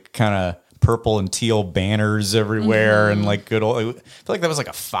big kind of purple and teal banners everywhere and good old. I feel like that was a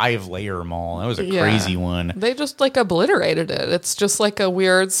 5-layer mall. That was a crazy one. They just obliterated it. It's just a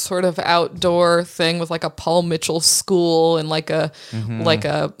weird sort of outdoor thing with a Paul Mitchell school and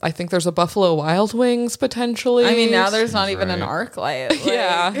I think there's a Buffalo Wild Wings potentially. I mean, now there's not Seems even an right. arc light.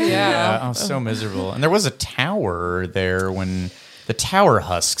 Yeah, oh, so miserable. And there was a tower there when the tower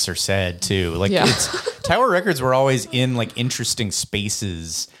husks are sad too. Tower Records were always in interesting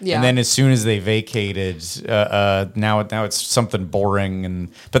spaces, and then as soon as they vacated, now it's something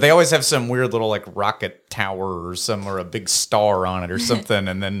boring. But they always have some weird little rocket tower or a big star on it or something,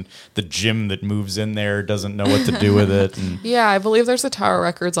 and then the gym that moves in there doesn't know what to do with it. And yeah, I believe there's a Tower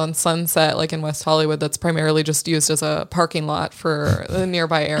Records on Sunset, in West Hollywood, that's primarily just used as a parking lot for the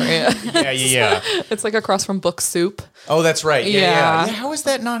nearby area. yeah. It's across from Book Soup. Oh, that's right. Yeah. Yeah. How is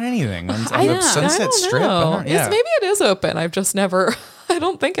that not anything on the Sunset Strip? Maybe it is open. I've just never. I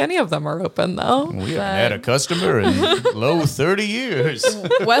don't think any of them are open though. We haven't had a customer in low 30 years.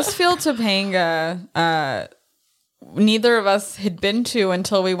 Westfield Topanga, neither of us had been to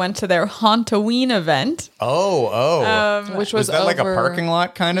until we went to their Hauntoween event. Which was that a over- parking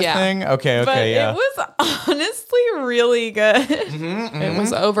lot kind of Yeah. thing? Okay, But yeah. it was honestly really good. It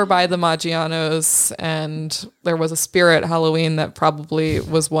was over by the Maggianos, and there was a Spirit Halloween that probably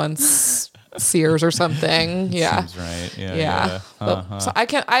was once Sears or something. Yeah. Seems right. Yeah. So I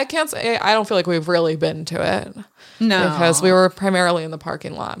can't say I don't feel like we've really been to it. No. Because we were primarily in the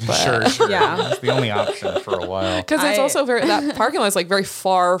parking lot. But Sure. Yeah. That's the only option for a while. Because it's also that parking lot is very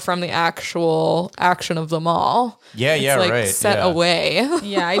far from the actual action of the mall. Yeah, It's right. set yeah. away.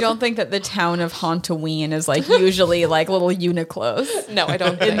 Yeah, I don't think that the town of Hauntoween is usually little Uniqlos. No, I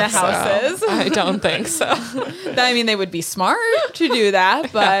don't think the so. houses? I don't think so. I mean, they would be smart to do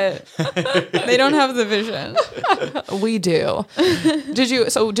that, but they don't have the vision. We do. Did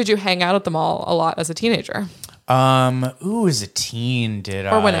you hang out at the mall a lot as a teenager? As a teen, did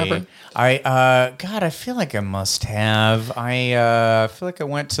I? Or whenever. God, I feel like I must have. I feel like I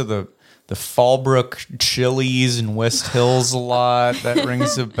went to the Fallbrook Chili's in West Hills a lot. That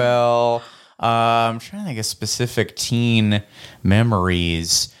rings a bell. I'm trying to think of specific teen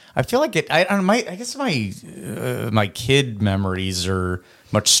memories. I feel like I guess my kid memories are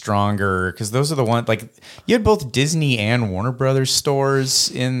much stronger because those are the ones you had both Disney and Warner Brothers stores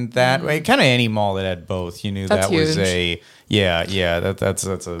in that way. Kind of any mall that had both, you knew That's that was huge.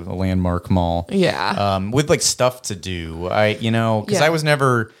 that's a landmark mall. Yeah. With stuff to do. I was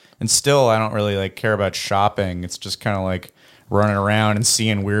never, and still I don't really care about shopping. It's just kind of running around and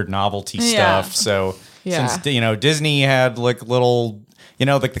seeing weird novelty Yeah. stuff. So Yeah. since Disney had little.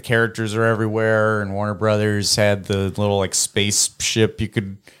 The characters are everywhere, and Warner Brothers had the little spaceship you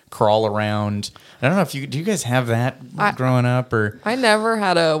could crawl around. I don't know if do you guys have that growing up or? I never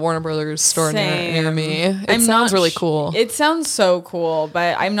had a Warner Brothers store near Same. me. It sounds really cool. It sounds so cool,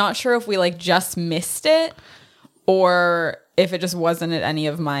 but I'm not sure if we just missed it or if it just wasn't at any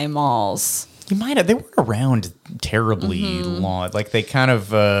of my malls. You might have. They weren't around terribly long. They kind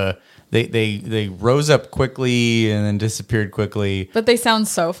of. They rose up quickly and then disappeared quickly. But they sound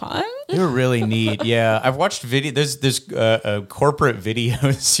so fun. They were really neat. Yeah, I've watched video. There's corporate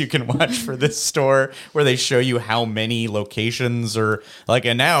videos you can watch for this store where they show you how many locations are like.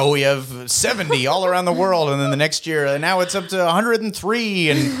 And now we have 70 all around the world, and then the next year, and now it's up to 103.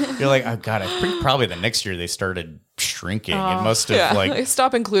 And you're like, oh god, I think probably the next year they started shrinking. It must have Like,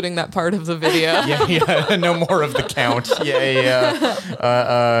 stop including that part of the video. yeah, no more of the count.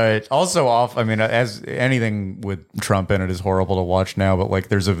 Also, I mean, as anything with Trump in it is horrible to watch now, but like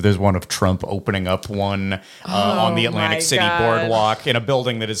there's one of Trump opening up one on the Atlantic City boardwalk in a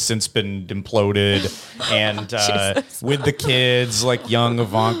building that has since been imploded, and with the kids, like young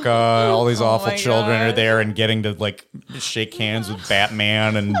Ivanka, all these awful children are there and getting to like shake hands with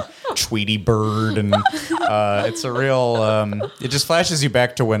Batman and Tweety Bird, and it's a real it just flashes you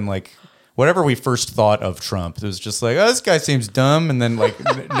back to when like whatever we first thought of Trump, it was just like, oh, this guy seems dumb, and then like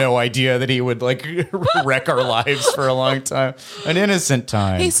no idea that he would like wreck our lives for a long time. An innocent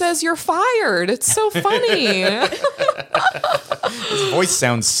time. He says you're fired. It's so funny. His voice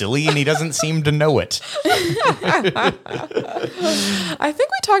sounds silly and he doesn't seem to know it. I think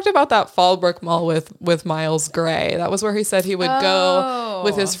we talked about that Fallbrook Mall with Miles Gray. That was where he said he would go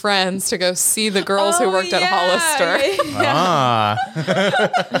with his friends to go see the girls who worked at Hollister.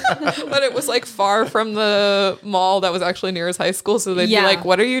 But it was like far from the mall that was actually near his high school. So they'd be like,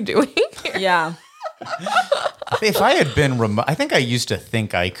 what are you doing here? Yeah. If I had been remote, I think I used to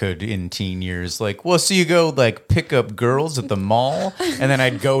think I could in teen years. Like, well, so you go like pick up girls at the mall, and then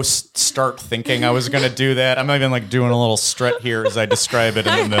I'd go start thinking I was going to do that. I'm even like doing a little strut here as I describe it,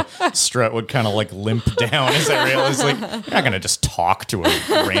 and then the strut would kind of like limp down as I realized, like, you're not going to just talk to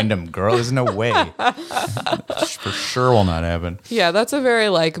a random girl. There's no way. For sure will not happen. Yeah, that's a very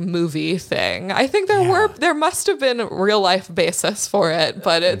like movie thing. I think there must have been real life basis for it,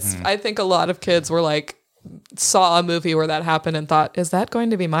 but it's I think a lot of kids were like saw a movie where that happened and thought, is that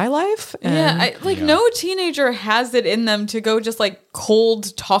going to be my life? And no teenager has it in them to go just like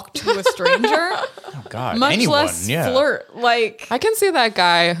cold talk to a stranger. Oh God, much anyone, less flirt. Like, I can see that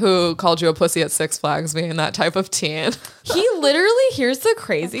guy who called you a pussy at Six Flags being that type of teen. he literally, here's the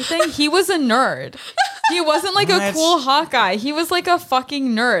crazy thing, he was a nerd. He wasn't like a cool hot guy. He was like a fucking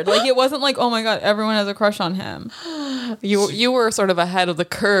nerd. Like, it wasn't like, oh my God, everyone has a crush on him. You were sort of ahead of the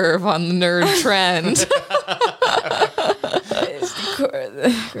curve on the nerd trend.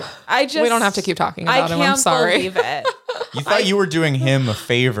 We don't have to keep talking about him. I'm sorry. I can't believe it. You thought you were doing him a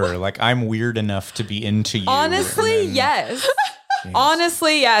favor. Like, I'm weird enough to be into you. Honestly, yes.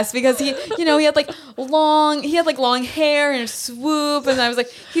 Honestly, yes, because he had long hair and a swoop, and I was like,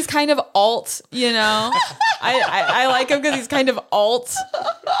 he's kind of alt, I like him because he's kind of alt,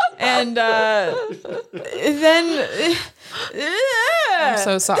 and then I'm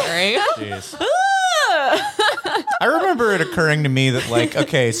so sorry. Jeez. I remember it occurring to me that, like,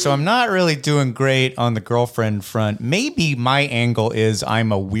 okay, so I'm not really doing great on the girlfriend front. Maybe my angle is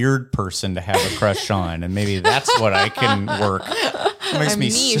I'm a weird person to have a crush on, and maybe that's what I can work. It makes me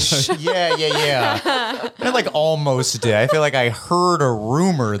niche. Yeah. I like almost did. I feel like I heard a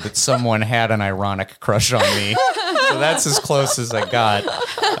rumor that someone had an ironic crush on me. So that's as close as I got.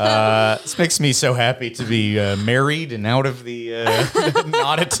 This makes me so happy to be married and out of the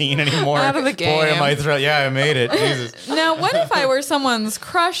not a teen anymore. Out of the game. Boy, am I thrilled. Yeah, I made it. Jesus. Now, what if I were someone's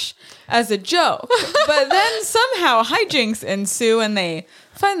crush as a joke, but then somehow hijinks ensue and they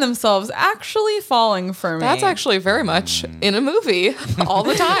find themselves actually falling for me? That's actually very much in a movie all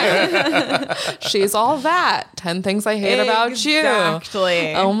the time. She's all that. 10 things I hate about you.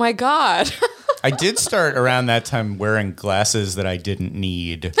 Exactly. Oh my God. I did start around that time wearing glasses that I didn't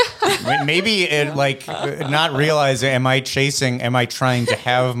need. Maybe it not realizing, am I trying to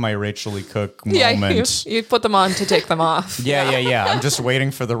have my Rachel Lee Cook moment? Yeah, you put them on to take them off. Yeah. I'm just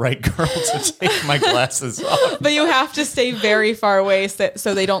waiting for the right girl to take my glasses off. But you have to stay very far away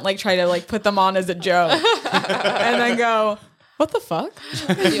so they don't try to put them on as a joke and then go, what the fuck?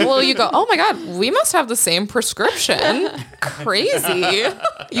 Well, you go, oh my God, we must have the same prescription. Crazy.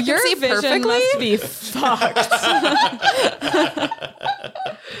 Your see vision perfectly? must be fucked.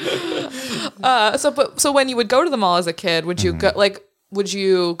 So when you would go to the mall as a kid, would you go would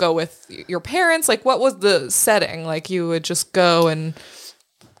you go with your parents? Like, what was the setting? Like, you would just go and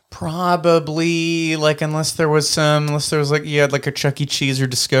probably unless there was you had a Chuck E. Cheese or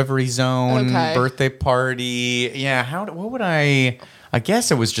Discovery Zone birthday party. Yeah, what would I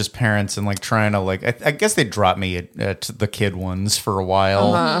guess it was just parents and trying to I guess they'd drop me at the kid ones for a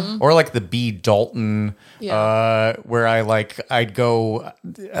while, or the B. Dalton, where I'd go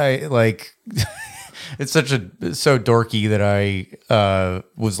it's so dorky that I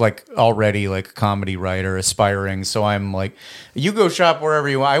was like already like a comedy writer aspiring. So I'm like, you go shop wherever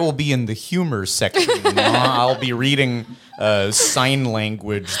you want. I will be in the humor section. I'll be reading sign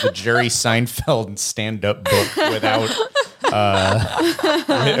language, the Jerry Seinfeld stand-up book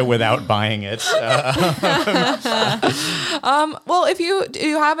without buying it. Well, do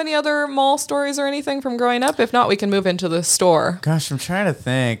you have any other mall stories or anything from growing up? If not, we can move into the store. Gosh, I'm trying to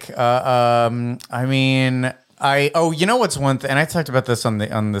think. I mean, you know what's one thing, and I talked about this on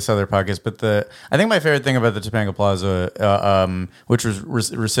this other podcast, but I think my favorite thing about the Topanga Plaza, which was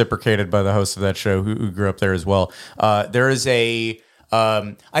reciprocated by the host of that show who grew up there as well. There is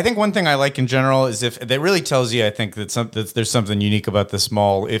I think one thing I like in general is if that really tells you, I think that there's something unique about this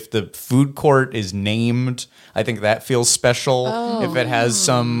mall. If the food court is named, I think that feels special. Oh. If it has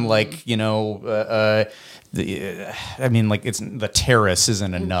some like, I mean, like it's the terrace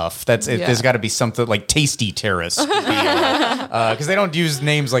isn't enough. There's got to be something like Tasty Terrace, because they don't use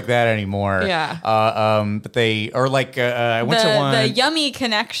names like that anymore. Yeah. But they are like I went to one. The Yummy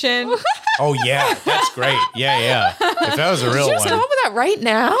Connection. Oh yeah, that's great. Yeah. If that was a real Did you one. just come up with that right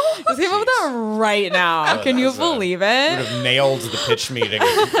now? Just came up with that right now. Can you believe it? Would have nailed the pitch meeting in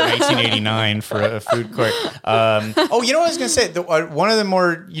 1989 for a food court. You know what I was gonna say? One of the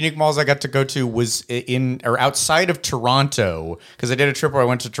more unique malls I got to go to was outside of Toronto, because I did a trip where I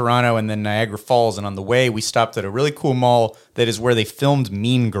went to Toronto and then Niagara Falls, and on the way we stopped at a really cool mall that is where they filmed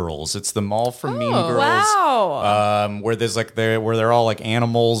Mean Girls. It's the mall from Mean Girls. Wow. Where there's like where they're all like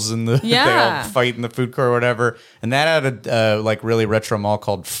animals and they all fight in the food court or whatever. And that had a like really retro mall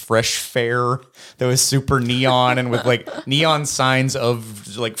called Fresh Fair that was super neon and with like neon signs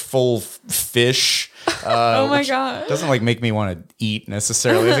of like full fish. Oh my god! Doesn't like make me want to eat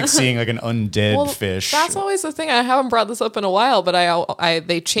necessarily. It's like seeing like an undead fish. That's always the thing. I haven't brought this up in a while, but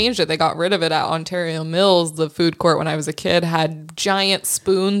they changed it. They got rid of it at Ontario Mills. The food court when I was a kid had giant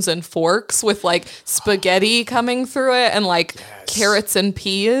spoons and forks with like spaghetti coming through it and like carrots and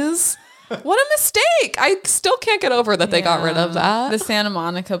peas. What a mistake. I still can't get over that they got rid of that. The Santa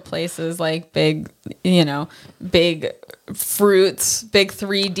Monica place is like big fruits, big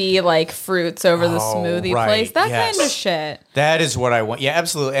 3D like fruits over the smoothie place. That kind of shit. That is what I want. Yeah,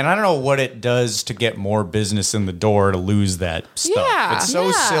 absolutely. And I don't know what it does to get more business in the door to lose that stuff. Yeah, it's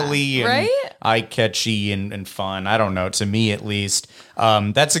so silly and eye-catchy and fun. I don't know, to me at least.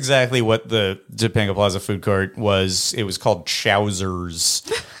 That's exactly what the Topanga Plaza food court was. It was called Chowzers.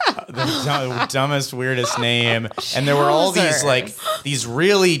 The dumbest, weirdest name. And there were all these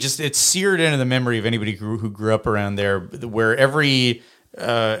really just, it's seared into the memory of anybody who grew up around there, where every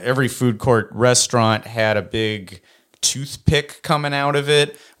food court restaurant had a big toothpick coming out of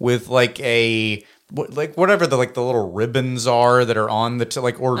it with like whatever the little ribbons are that are on the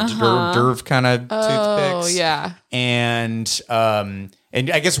Derv kind of toothpicks. Oh yeah. And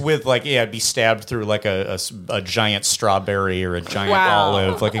I guess with it'd be stabbed through like a giant strawberry or a giant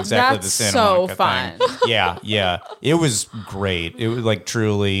olive, like exactly the same. That's so fun. Yeah. It was great. It was like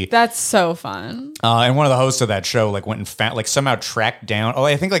truly. That's so fun. And one of the hosts of that show went and found, somehow tracked down.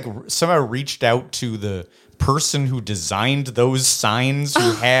 I think somehow reached out to the person who designed those signs,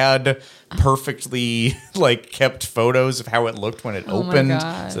 who had perfectly kept photos of how it looked when it opened.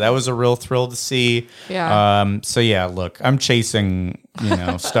 So that was a real thrill to see. Yeah. So yeah, look, I'm chasing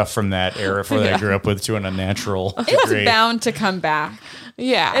stuff from that era that I grew up with to an unnatural degree. It's bound to come back.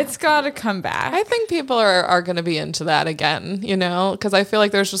 Yeah. It's got to come back. I think people are going to be into that again, because I feel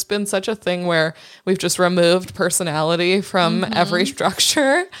like there's just been such a thing where we've just removed personality from every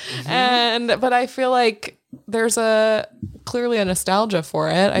structure. But I feel like there's clearly a nostalgia for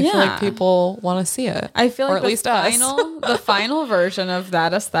it. I feel like people want to see it. I feel like at least the final version of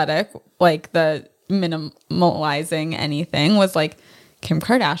that aesthetic, like the minimalizing anything, was like Kim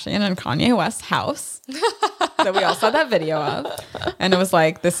Kardashian and Kanye West's house that we all saw that video of. And it was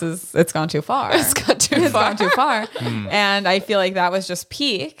like, it's gone too far. It's gone too far. And I feel like that was just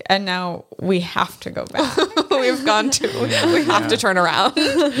peak. And now we have to go back. We have to turn around.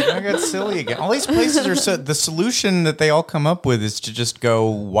 I got silly again. All these places are the solution that they all come up with is to just go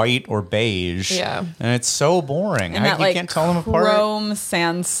white or beige. Yeah. And it's so boring. And You can't tell them apart. Chrome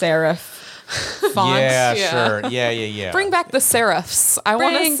sans serif font. Yeah, sure. Yeah. Bring back the serifs. I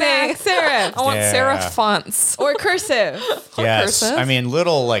want to say serif. I want serif fonts. Or cursive. Yes. Cursive. I mean,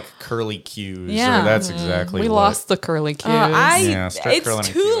 little curly Qs. Yeah. That's exactly we lost the curly Qs. It's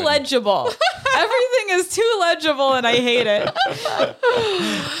too legible. Everything is too legible and I hate it.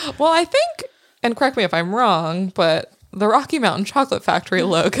 Well, I think, and correct me if I'm wrong, but the Rocky Mountain Chocolate Factory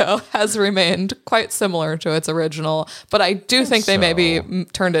logo has remained quite similar to its original, but I do think they maybe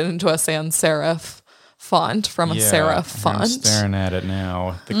turned it into a sans serif font from a serif I'm font. staring at it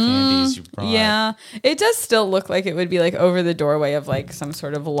now. The candies you brought. Yeah, it does still look like it would be like over the doorway of like some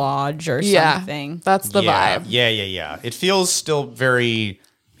sort of lodge or Yeah, something. that's the vibe. Yeah. It feels still very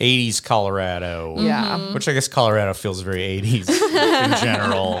 80s Colorado. Yeah. Which I guess Colorado feels very 80s in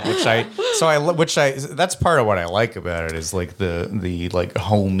general, that's part of what I like about it is like the like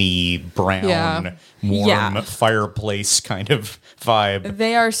homey brown Yeah. warm Yeah. fireplace kind of vibe.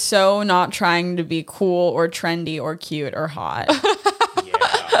 They are so not trying to be cool or trendy or cute or hot.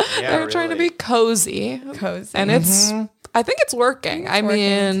 Yeah, They're trying to be cozy. Cozy. And it's I think it's working. I working,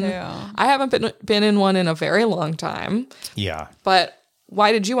 mean, too. I haven't been in one in a very long time. Yeah. But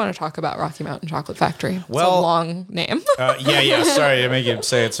why did you want to talk about Rocky Mountain Chocolate Factory? It's Well, a long name. Yeah. Sorry to make you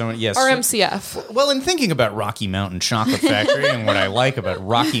say it so much. Yes. RMCF. Well, in thinking about Rocky Mountain Chocolate Factory and what I like about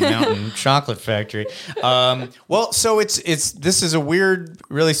Rocky Mountain Chocolate Factory, so this is a weird,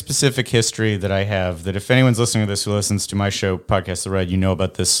 really specific history that I have. That if anyone's listening to this who listens to my show, Podcast The Red, you know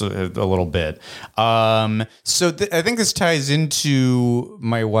about this a little bit. I think this ties into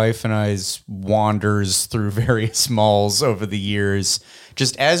my wife and I's wanders through various malls over the years.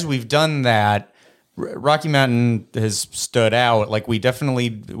 Just as we've done that, Rocky Mountain has stood out. Like we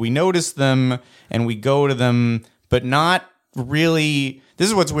notice them and we go to them, but not really. This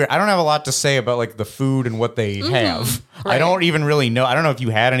is what's weird. I don't have a lot to say about like the food and what they have. Right. I don't even really know. I don't know if you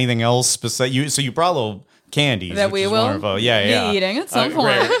had anything else besides you. So you brought little candies That which we is will wonderful. be eating at some point.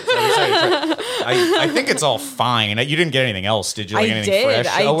 Right. I think it's all fine. You didn't get anything else, did you? Like I anything did. fresh?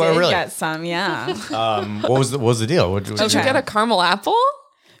 I well, did really? get some, yeah. What was the deal? What Did you Okay. get a caramel apple?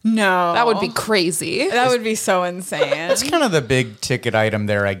 No. That would be crazy. That would be so insane. It's kind of the big ticket item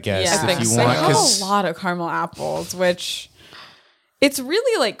there, I guess. Yeah. If I think you so. want, I have 'cause- a lot of caramel apples, which it's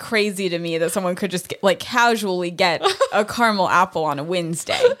really like crazy to me that someone could just casually get a caramel apple on a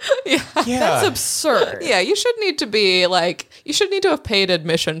Wednesday. yeah, That's absurd. Yeah, you should need to have paid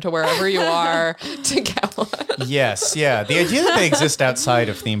admission to wherever you are to get one. Yes, yeah. The idea that they exist outside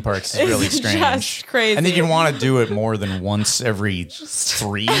of theme parks is really strange. just crazy. And then you want to do it more than once every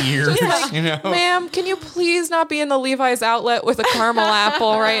 3 years, you know? Ma'am, can you please not be in the Levi's outlet with a caramel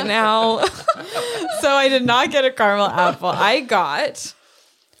apple right now? So I did not get a caramel apple. I got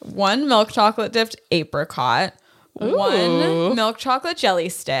one milk chocolate dipped apricot, one milk chocolate jelly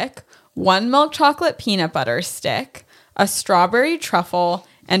stick, one milk chocolate peanut butter stick, a strawberry truffle,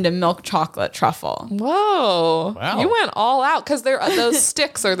 and a milk chocolate truffle. Whoa. Wow. You went all out because those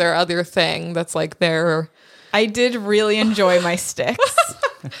sticks are their other thing that's like their... I did really enjoy my sticks.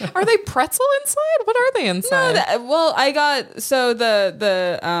 Are they pretzel inside? What are they inside? I got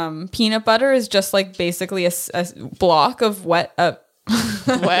the peanut butter is just like basically a block of wet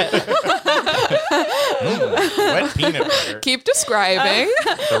Wet. Wet peanut butter. Keep describing.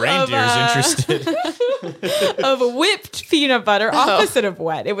 The reindeer's interested. of whipped peanut butter, opposite of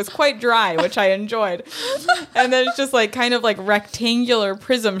wet. It was quite dry, which I enjoyed. And then it's just like kind of like rectangular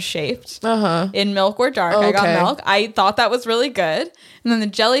prism shaped in milk or dark. I got Okay. milk. I thought that was really good. And then the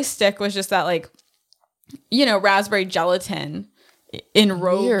jelly stick was just that like, raspberry gelatin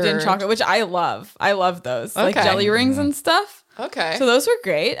enrobed in Weird. chocolate, which I love. I love those. Like Okay. jelly rings and stuff. Okay. So those were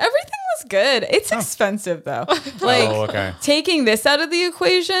great. Everything was good. It's expensive though. Like okay. taking this out of the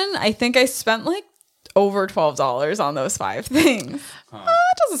equation, I think I spent like over $12 on those 5 things.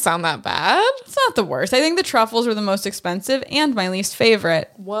 That doesn't sound that bad. It's not the worst. I think the truffles were the most expensive and my least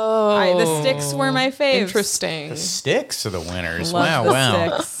favorite. Whoa. The sticks were my faves. Interesting. Sticks are the winners. Love Wow.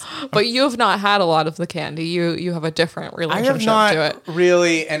 the sticks. But you have not had a lot of the candy. You have a different I relationship have not to it.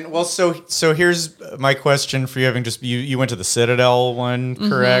 really, and well, so here's my question for you. Having just you went to the Citadel one,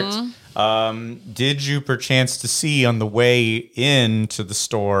 correct? Did you perchance to see on the way into the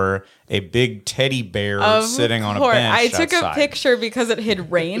store a big teddy bear Of sitting on a course. bench I took outside? a picture because it had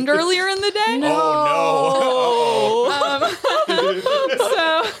rained earlier in the day. Oh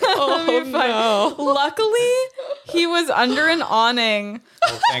So let me find. Luckily, he was under an awning. no!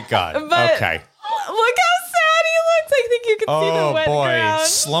 Oh, thank God. But Okay. Look how sad he looks. I think you can see the Oh wet boy, ground.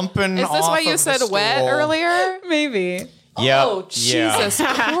 slumping. Is this off why you of said the wet stool. earlier? Maybe. Yeah. Oh, Jesus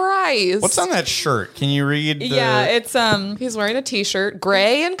Christ. What's on that shirt? Can you read? Yeah, it's He's wearing a t-shirt,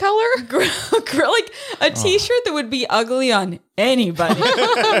 gray in color. like a t-shirt that would be ugly on anybody.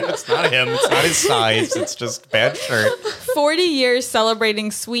 It's not him. It's not his size. It's just bad shirt. 40 years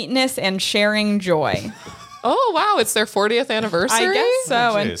celebrating sweetness and sharing joy. Oh, wow. It's their 40th anniversary? I guess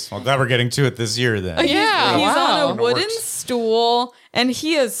so. And Jeez. Well, glad we're getting to it this year then. Yeah. he's wow. on a wooden Works. stool and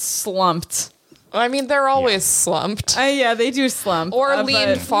he is slumped. I mean, they're always slumped Yeah, they do slump. or but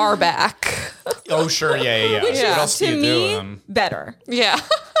leaned far back. Oh, sure. Yeah. So Yeah. what else do To you do with me, them? better. Yeah.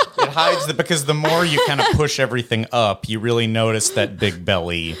 It hides because the more you kind of push everything up, you really notice that big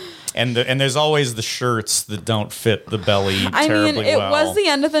belly. And there's always the shirts that don't fit the belly I terribly mean, it well. was the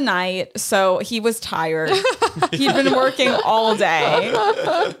end of the night, so he was tired. He'd been working all day.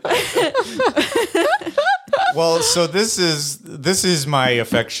 Well, so this is my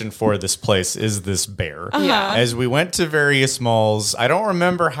affection for this place, is this bear. Yeah. As we went to various malls, I don't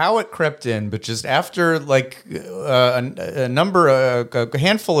remember how it crept in, but just after like a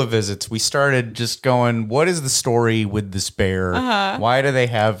handful of visits, we started just going, what is the story with this bear? Why do they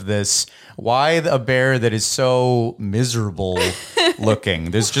have this? Why a bear that is so miserable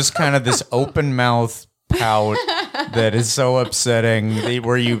looking? There's just kind of this open mouth pout that is so upsetting.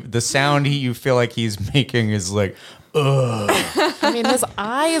 The sound you feel like he's making is like, ugh. I mean, his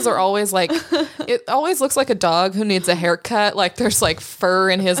eyes are always like, it always looks like a dog who needs a haircut. Like there's like fur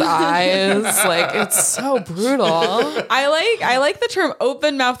in his eyes. Like it's so brutal. I like the term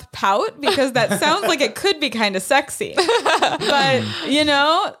open mouth pout because that sounds like it could be kind of sexy. But,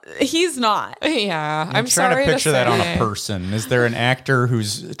 he's not. Yeah. I'm trying sorry to picture that on a say. person. Is there an actor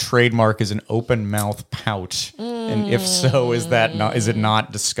whose trademark is an open mouth pout? And if so, is it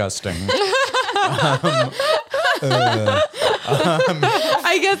not disgusting?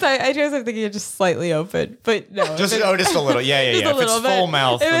 I guess I guess I'm thinking just slightly open, but no. Just a little. Yeah. Just a If it's little full bit.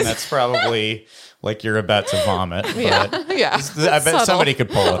 mouth, It then was- that's probably like you're about to vomit. Yeah. But Yeah. I bet Subtle. somebody could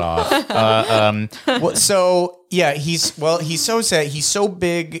pull it off. He's so sad. He's so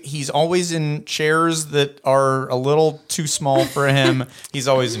big. He's always in chairs that are a little too small for him. He's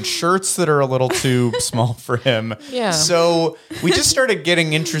always in shirts that are a little too small for him. Yeah. So we just started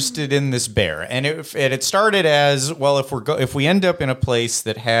getting interested in this bear, and it started as, well, if we end up in a place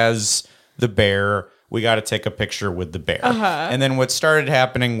that has the bear, we got to take a picture with the bear. And then what started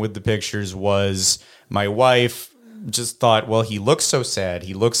happening with the pictures was my wife just thought, well, he looks so sad.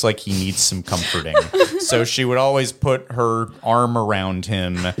 He looks like he needs some comforting. So she would always put her arm around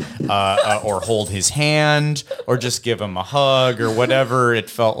him or hold his hand or just give him a hug or whatever it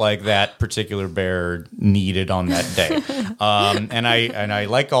felt like that particular bear needed on that day. And I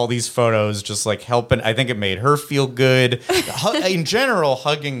like all these photos just like helping. I think it made her feel good. In general,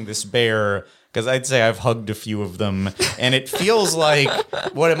 hugging this bear, because I'd say I've hugged a few of them, and it feels like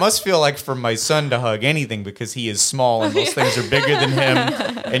what it must feel like for my son to hug anything, because he is small and those things are bigger than him,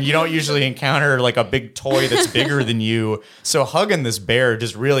 and you don't usually encounter like a big toy that's bigger than you. So hugging this bear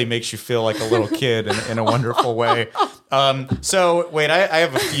just really makes you feel like a little kid in a wonderful way. So wait, I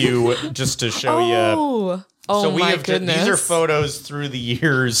have a few just to show you. Oh, So my goodness. these are photos through the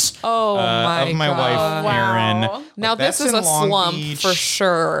years Oh, my of my God. wife, Erin. Wow. Now Like, this that's is a in Long slump Beach. for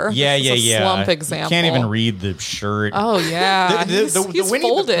sure. Yeah, This is a slump example. You can't even read the shirt. Oh yeah, the he's Winnie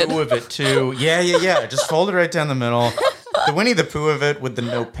folded. the Pooh of it too. Yeah. Just fold it right down the middle. The Winnie the Pooh of it with the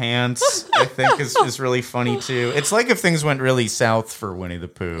no pants, I think, is really funny too. It's like if things went really south for Winnie the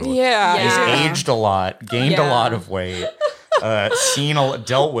Pooh. Yeah, He's Yeah. aged a lot, gained a Yeah. lot of weight,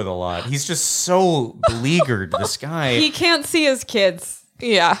 dealt with a lot. He's just so beleaguered, this guy. He can't see his kids.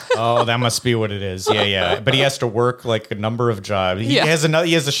 yeah. Oh, that must be what it is. Yeah. But he has to work like a number of jobs. He Yeah. has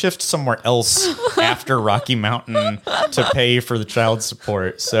a shift somewhere else after Rocky Mountain to pay for the child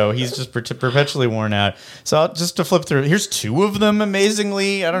support. So he's just perpetually worn out. So just to flip through, here's two of them.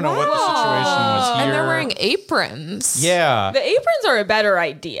 Amazingly, I don't know what the situation was here. And they're wearing aprons. Yeah. The aprons are a better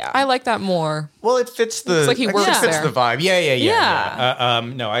idea. I like that more. Well, it fits the. Looks like he it works fits there. the vibe. Yeah. Yeah.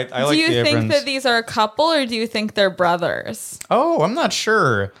 No, I do like you the think aprons. that these are a couple or do you think they're brothers? Oh, I'm not sure.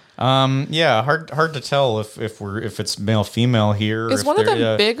 Yeah, hard to tell if it's male female here. or Is if one of they're,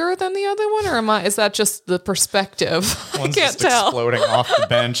 them bigger than the other one, or is that just the perspective? I One's can't just tell. exploding off the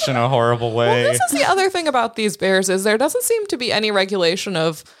bench in a horrible way. This is the other thing about these bears is there doesn't seem to be any regulation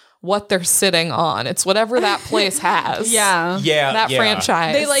of what they're sitting on. It's whatever that place has. Yeah. That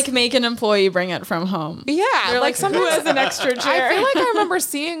franchise. They like make an employee bring it from home. Yeah, They're like, who sometimes has an extra chair? I feel like I remember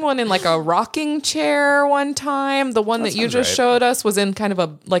seeing one in like a rocking chair one time. The one that you sounds just right. showed us was in kind of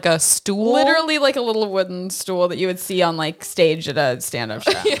a stool. Literally like a little wooden stool that you would see on like stage at a stand-up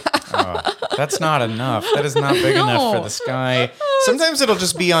show. That's not enough. That is not big enough for No. this guy. Sometimes it'll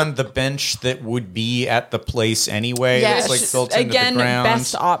just be on the bench that would be at the place anyway. Yes. It's like built into Again, the ground.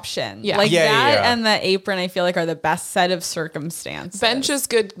 best option. Yeah. Like Yeah, that yeah. and the apron, I feel like are the best set of circumstances. Bench is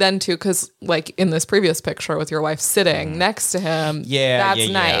good then too, because like in this previous picture with your wife sitting next to him, that's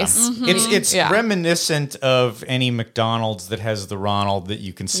nice. It's Yeah. reminiscent of any McDonald's that has the Ronald that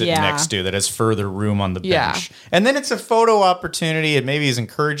you can sit Yeah. next to that has further room on the Yeah. bench. And then it's a photo opportunity. It maybe is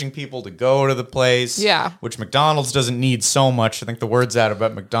encouraging people to go to the place. Yeah. Which McDonald's doesn't need so much. I think the word's out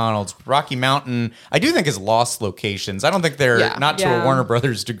about McDonald's. Rocky Mountain, I do think, is lost locations. I don't think they're not to a Yeah. Warner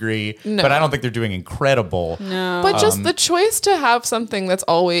Brothers degree, but I don't think they're doing incredible. No. But just the choice to have something that's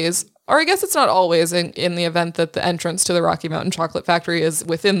always, or I guess it's not always in the event that the entrance to the Rocky Mountain Chocolate Factory is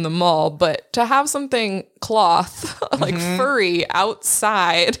within the mall, but to have something cloth, like furry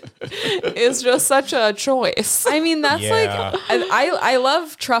outside is just such a choice. I mean, that's Yeah. like, I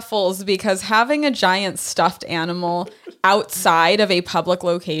love truffles because having a giant stuffed animal outside of a public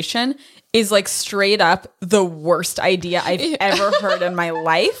location is like straight up the worst idea I've ever heard in my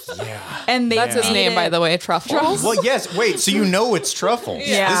life. Yeah. And That's his made name, it- by the way, Truffles. Well, yes. Wait. So you know it's truffles.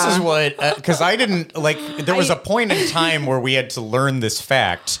 Yeah. This is what because I didn't like. There was a point in time where we had to learn this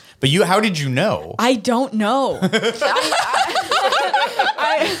fact. But you, how did you know? I don't know.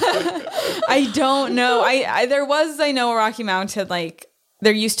 I don't know. I know Rocky Mountain, like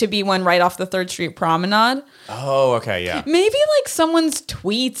there used to be one right off the 3rd Street Promenade. Oh, okay, yeah. Maybe like someone's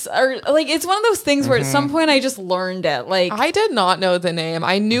tweets or like it's one of those things where at some point I just learned it. Like I did not know the name.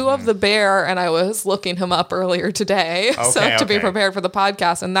 I knew of the bear and I was looking him up earlier today to be okay. prepared for the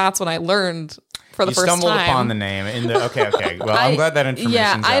podcast. And that's when I learned for the You first stumbled time. upon the name in the. Okay. Well, I'm glad that information.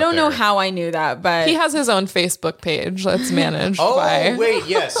 yeah, I don't know how I knew that, but He has his own Facebook page that's managed Oh by. wait,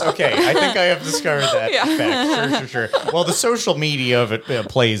 yes, okay. I think I have discovered that Yeah. fact. Sure. Well, the social media of it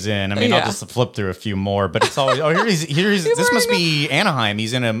plays in. I mean, I'll Yeah. just flip through a few more, but it's always. Oh, here he's. This must be Anaheim.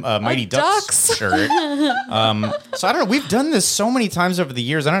 He's in a Mighty Ducks Ducks. shirt. So I don't know. We've done this so many times over the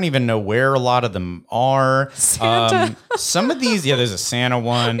years. I don't even know where a lot of them are. Santa. Some of these, there's a Santa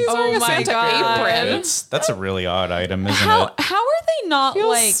one. He's wearing a my Santa God. apron. That's a really odd item, isn't how it? are they not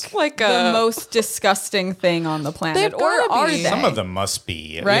Feels like the a- most disgusting thing on the planet? They've Or gotta are be. they? Some of them must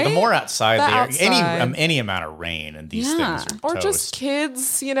be. Right? The more outside The they are, outside. any amount of rain and these Yeah. things Or are just toast.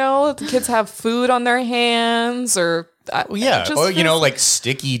 kids, the kids have food on their hands or. Well, yeah, it just or feels- like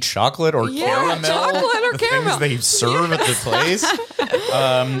sticky chocolate or Yeah, caramel. chocolate or the caramel. things they serve at the place.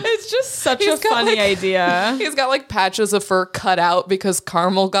 It's just such He's a got, funny like- idea. He's got like patches of fur cut out because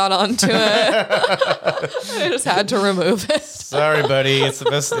caramel got onto it. I just had to remove it. Sorry, buddy, it's the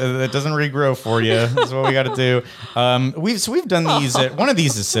best. It doesn't regrow for you. That's what we got to do. We've done these. One of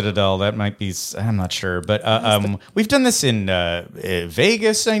these is Citadel. That might be. I'm not sure, but we've done this in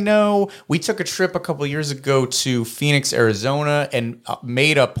Vegas. I know we took a trip a couple years ago to Phoenix, Arizona, and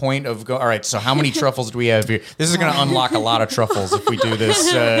made a point of go. All right, so how many truffles do we have here? This is going to unlock a lot of truffles if we do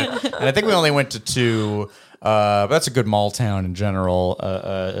this. And I think we only went to 2. But that's a good mall town in general.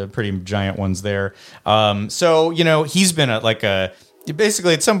 Pretty giant ones there. So he's been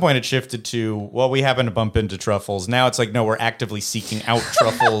basically at some point it shifted to, well, we happen to bump into truffles. Now it's like, no, we're actively seeking out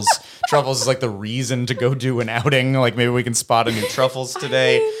truffles. Truffles is like the reason to go do an outing. Like maybe we can spot a new truffles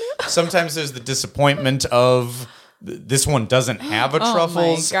today. Sometimes there's the disappointment of this one doesn't have a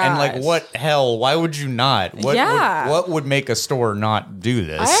truffles. And like, gosh. what hell? Why would you not? Yeah. What would make a store not do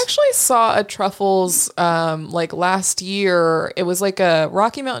this? I actually saw a Truffles like last year. It was like a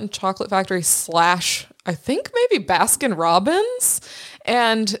Rocky Mountain Chocolate Factory / I think maybe Baskin Robbins.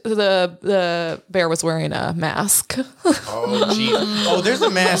 And the bear was wearing a mask. Oh, geez. Oh, there's a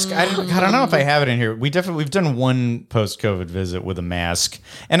mask. I don't know if I have it in here. We've done one post-COVID visit with a mask,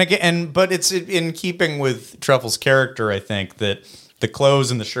 but it's in keeping with Truffle's character. I think that the clothes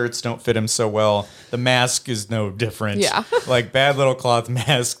and the shirts don't fit him so well. The mask is no different. Yeah. Like bad little cloth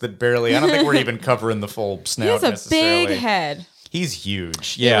mask that barely. I don't think we're even covering the full snout. He has a necessarily. big head. He's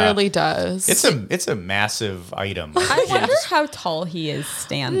huge. It Yeah, really does. It's a massive item. I wonder how tall he is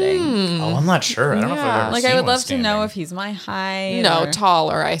standing. Oh, I'm not sure. I don't know if I've Yeah. ever Like seen I would one love to know standing. if he's my height. no, or-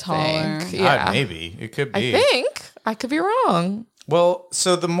 taller, I Taller. think. Yeah. Maybe it could be. I think. I could be wrong. Well,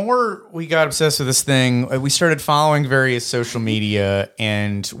 so the more we got obsessed with this thing, we started following various social media,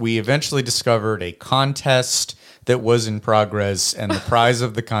 and we eventually discovered a contest that was in progress, and the prize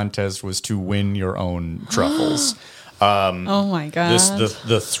of the contest was to win your own truffles. Oh my god.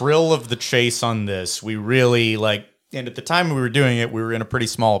 The thrill of the chase on this, we really like. And at the time we were doing it, we were in a pretty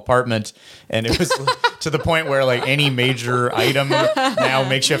small apartment, and it was to the point where like any major item now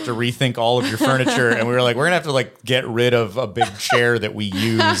makes you have to rethink all of your furniture. And we were like, we're gonna have to like get rid of a big chair that we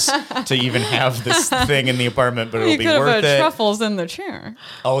use to even have this thing in the apartment, but it'll You be could have worth put it. truffles in the chair.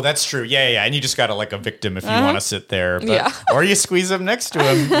 Oh, that's true. Yeah. And you just gotta like evict him if you want to sit there. But, Yeah. Or you squeeze him next to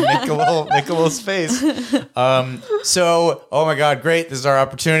him, make a little space. So, oh my God, great! This is our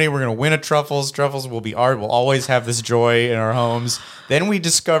opportunity. We're gonna win a Truffles. Truffles will be art. We'll always have this joy in our homes. Then we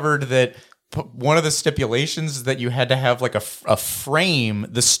discovered that one of the stipulations is that you had to have like a frame.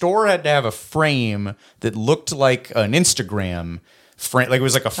 The store had to have a frame that looked like an Instagram frame. Like it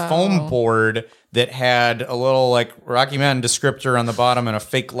was like a foam board that had a little like Rocky Mountain descriptor on the bottom and a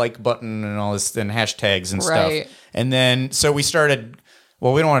fake like button and all this and hashtags and Right. stuff. And then so we started.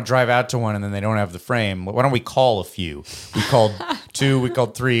 Well, we don't want to drive out to one and then they don't have the frame. Why don't we call a few? We called 2, we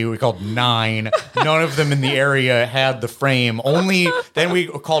called 3, we called 9. None of them in the area had the frame. Then we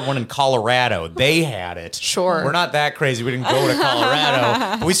called one in Colorado. They had it. Sure. We're not that crazy. We didn't go to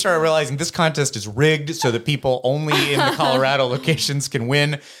Colorado. But we started realizing this contest is rigged so that people only in the Colorado locations can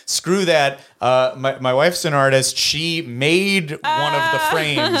win. Screw that. My wife's an artist. She made one of the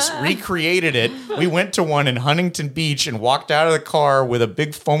frames, recreated it. We went to one in Huntington Beach and walked out of the car with a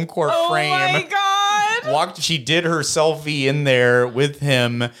big foam core frame. Oh my God. She did her selfie in there with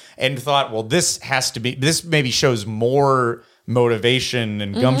him and thought, well, this maybe shows more motivation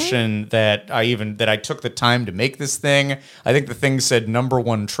and gumption that I took the time to make this thing. I think the thing said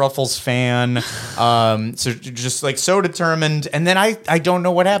 #1 Truffles fan. So just like so determined. And then I don't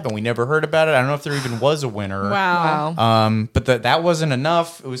know what happened. We never heard about it. I don't know if there even was a winner. Wow. But that wasn't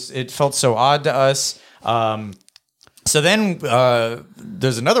enough. It felt so odd to us. So then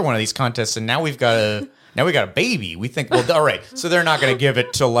there's another one of these contests, and now we got a baby. We think, well, all right. So they're not going to give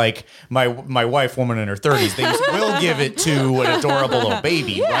it to like my wife, woman in her 30s. They will give it to an adorable little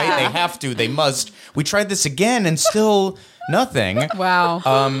baby, right? They have to. They must. We tried this again, and still nothing.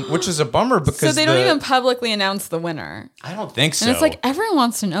 Wow. Which is a bummer because So they don't even publicly announce the winner. I don't think so. And it's like everyone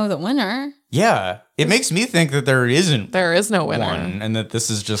wants to know the winner. yeah, it makes me think that there isn't There is no winner. one, and that this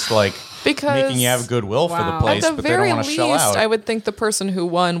is just like Because making you have goodwill for the Wow. place, at the but they don't very want to shell least, out. I would think the person who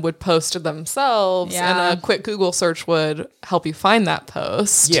won would post it themselves, Yeah. and a quick Google search would help you find that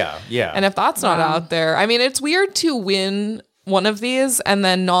post. Yeah. And if that's not out there, I mean, it's weird to win one of these and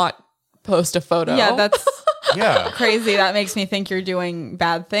then not post a photo. Yeah, that's yeah. crazy. That makes me think you're doing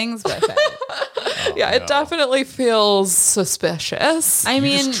bad things with it. yeah, it definitely feels suspicious. I You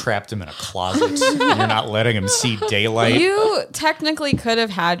mean, just trapped him in a closet. And you're not letting him see daylight. you technically could have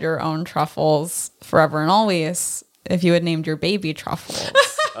had your own truffles forever and always if you had named your baby Truffles.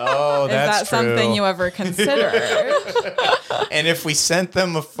 Oh, Is that's that something true. you ever considered? And if we sent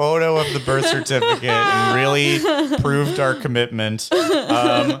them a photo of the birth certificate and really proved our commitment,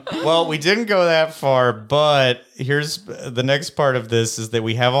 well, we didn't go that far. But here's the next part of this: is that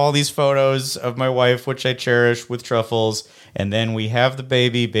we have all these photos of my wife, which I cherish, with Truffles, and then we have the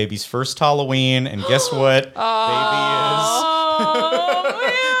baby's first Halloween, and guess what? Baby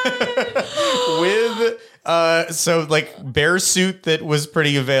is with. So like bear suit that was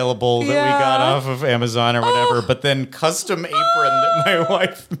pretty available that we got off of Amazon or whatever, but then custom apron that my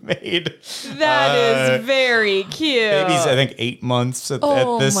wife made. That is very cute. Baby's I think 8 months at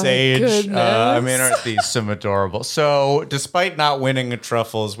Oh, this my age. goodness. I mean, aren't these some adorable? So despite not winning a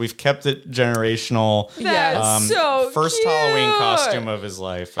Truffles, we've kept it generational. That's so First cute. Halloween costume of his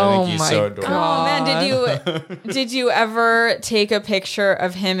life. I Oh think he's my so adorable. Oh man, did you ever take a picture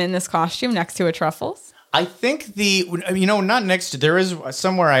of him in this costume next to a Truffles? I think not next to, there is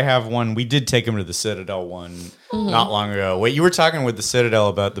somewhere I have one. We did take him to the Citadel one not long ago. Wait, you were talking with the Citadel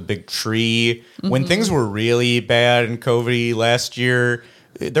about the big tree. When things were really bad and COVID last year,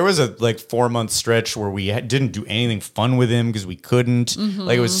 there was a 4-month stretch where we didn't do anything fun with him because we couldn't.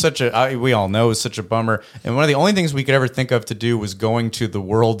 Like it was we all know it was such a bummer. And one of the only things we could ever think of to do was going to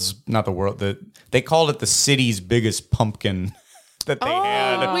they called it the city's biggest pumpkin. That they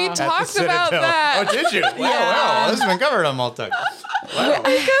had. we at the talked about Citadel. that. Oh, did you? Wow. This has been covered on Malta. Wow.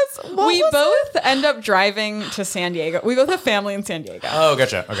 We both end up driving to San Diego. We both have family in San Diego. Oh,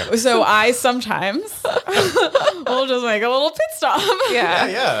 gotcha. Okay. So I sometimes will just make a little pit stop. Yeah.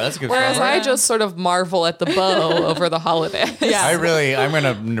 Yeah, that's good. Whereas fun. I just sort of marvel at the bow over the holidays. Yeah. I'm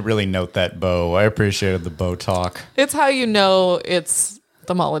gonna really note that bow. I appreciated the bow talk. It's how you know it's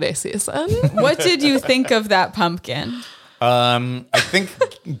the holiday season. What did you think of that pumpkin? I think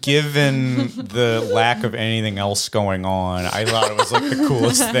given the lack of anything else going on, I thought it was like the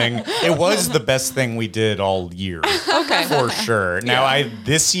coolest thing. It was the best thing we did all year. Okay. For sure. Now,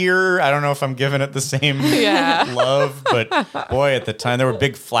 this year, I don't know if I'm giving it the same love, but boy, at the time, there were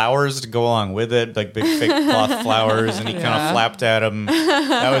big flowers to go along with it, like big fake cloth flowers, and he kind of flapped at them.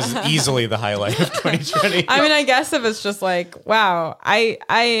 That was easily the highlight of 2020. I mean, I guess if it's just like, wow,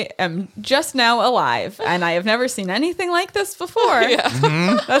 I am just now alive, and I have never seen anything like this before.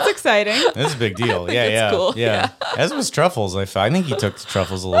 That's exciting. That's a big deal. Yeah, it's yeah, cool. yeah. As was Truffles, I think he took to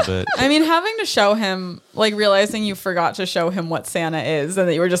Truffles a little bit. I mean, having to show him, like realizing you forgot to show him what Santa is and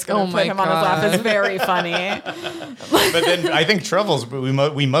that you were just going to put him on his lap is very funny. But then I think Truffles,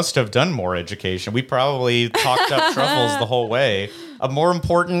 we must have done more education. We probably talked up Truffles the whole way. A more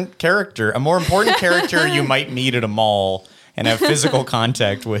important character you might meet at a mall and have physical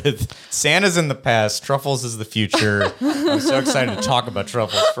contact with. Santa's in the past, Truffles is the future. I'm so excited to talk about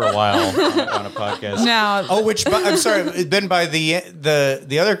Truffles for a while on a podcast. Now, I'm sorry. Then by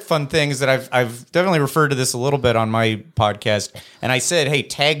the other fun thing is that I've definitely referred to this a little bit on my podcast, and I said, hey,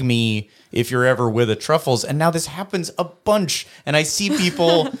 tag me if you're ever with a Truffles, and now this happens a bunch, and I see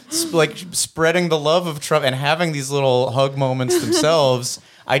people like spreading the love of Truffles and having these little hug moments themselves.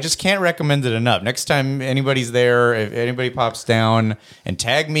 I just can't recommend it enough. Next time anybody's there, if anybody pops down and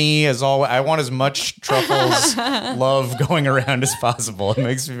tag me, as always, I want as much Truffles love going around as possible. It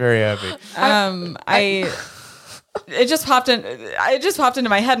makes me very happy. It just popped into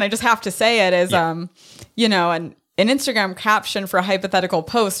my head, and I just have to say it as an Instagram caption for a hypothetical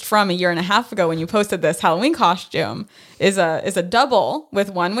post from a year and a half ago when you posted this Halloween costume is a double with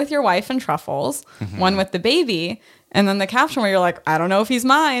one with your wife and Truffles, one with the baby, and then the caption where you're like, I don't know if he's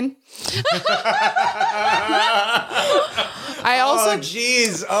mine.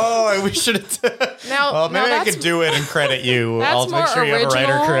 We should have. Now, maybe I could do it and credit you. I'll make sure you have a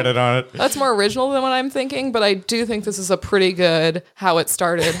writer credit on it. That's more original than what I'm thinking, but I do think this is a pretty good how it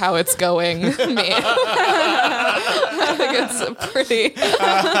started, how it's going me. I think it's a pretty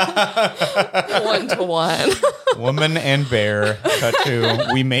one-to-one. Woman and bear cut to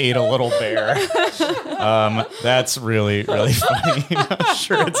we made a little bear. That's really, really funny. Not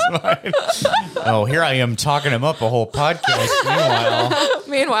sure it's mine. Oh, here I am talking him up a whole podcast.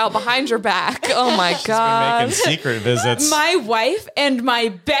 Meanwhile, behind your back. Oh my God. Making secret visits. My wife and my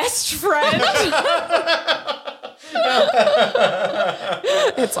best friend.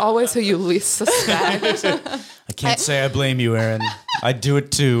 It's always who you least suspect. I can't say I blame you, Aaron. I'd do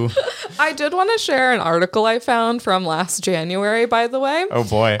it too. I did want to share an article I found from last January, by the way. Oh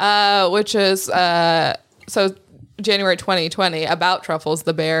boy. Which is January 2020 about Truffles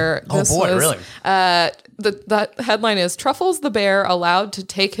the bear. Really? The headline is Truffles the bear allowed to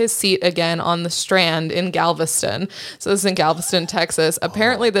take his seat again on the Strand in Galveston. So this is in Galveston, Texas.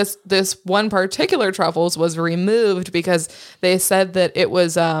 Apparently this one particular Truffles was removed because they said that it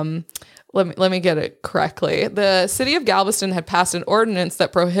was let me get it correctly. The city of Galveston had passed an ordinance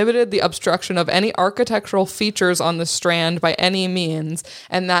that prohibited the obstruction of any architectural features on the Strand by any means.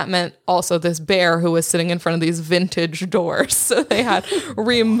 And that meant also this bear who was sitting in front of these vintage doors. So they had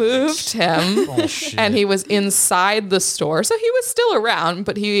removed him and he was inside the store. So he was still around,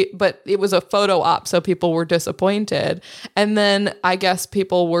 but it was a photo op. So people were disappointed. And then I guess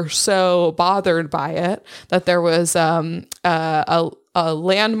people were so bothered by it that there was a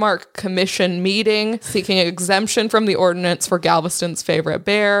landmark commission meeting seeking exemption from the ordinance for Galveston's favorite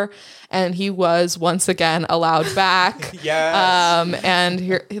bear. And he was once again allowed back. Yes. And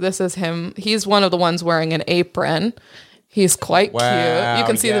here, this is him. He's one of the ones wearing an apron. He's quite cute. You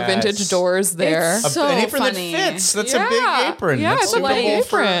can see the vintage doors there. It's so an apron funny. that fits. That's a big apron. Yeah, That's it's a big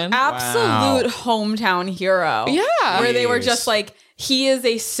apron. Absolute hometown hero. Yeah. Where they were just like, he is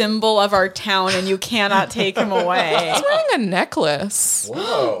a symbol of our town and you cannot take him away. He's wearing a necklace.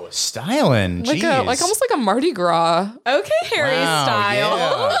 Whoa, styling. Like almost like a Mardi Gras. Okay, Harry Styles.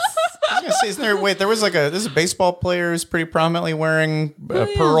 Yeah. I was gonna say, there was there's a baseball player who's pretty prominently wearing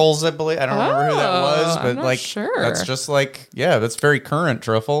pearls, I believe. I don't remember who that was, but I'm not sure. That's just that's very current,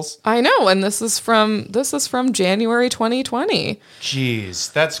 Truffles. I know, and this is from January 2020.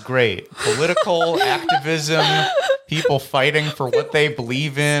 Jeez, that's great. Political activism, people fighting for what they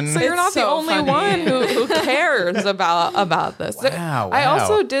believe in. So you're not the only one who cares about this. Wow. I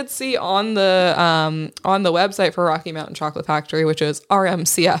also did see on the website for Rocky Mountain Chocolate Factory, which is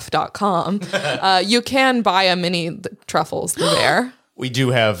rmcf.com, you can buy a mini Truffles the bear. We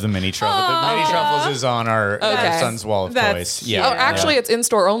do have the mini truffle. The mini truffles is on our son's wall of That's toys. cute. Yeah. Oh, actually, it's in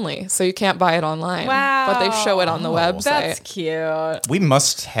store only, so you can't buy it online. Wow. But they show it on the website. That's cute. We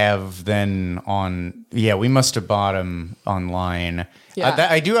must have then on. Yeah, we must have bought him online. Yeah.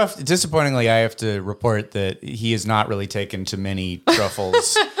 I do have. Disappointingly, I have to report that he is not really taken to mini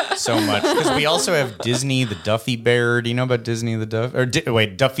truffles so much because we also have Disney the Duffy Bear. Do you know about Disney the Duff? Or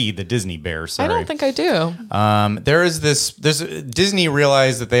Duffy the Disney Bear. I Sorry. don't think I do. There is this. Disney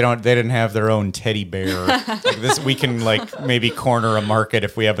realized that they didn't have their own teddy bear. Like this, we can like maybe corner a market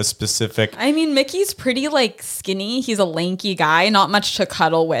if we have a specific. I mean, Mickey's pretty like skinny. He's a lanky guy, not much to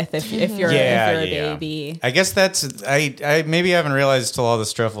cuddle with if you're a baby. I guess that's I maybe haven't realized till all the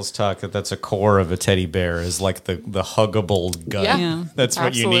Truffles talk that's a core of a teddy bear is like the huggable gut. Yeah. That's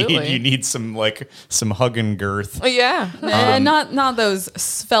what you need. Absolutely. You need some hug and girth. Yeah. Not those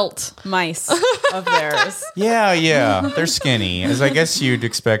svelte mice of theirs. Yeah, they're skinny, as I guess you'd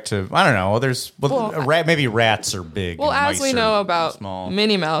expect to. I don't know. Maybe rats are big. Well, and as mice we are know about small.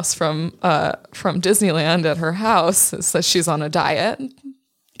 Minnie Mouse from Disneyland at her house, is that she's on a diet.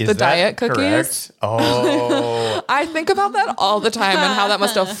 Is the that diet cookies? correct? Oh, I think about that all the time and how that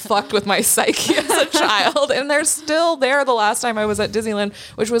must have fucked with my psyche as a child. And they're still there the last time I was at Disneyland,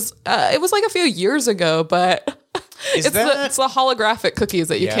 which was, it was like a few years ago, but it's the holographic cookies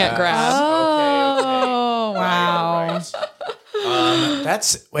that you can't grab. Oh, wow.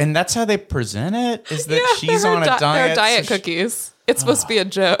 That's how they present it. Is that she's on a diet? They're diet so cookies. It's supposed to be a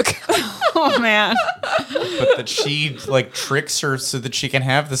joke. Oh, man. but that she like tricks her so that she can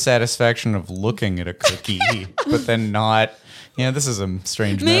have the satisfaction of looking at a cookie, but then not. Yeah, this is a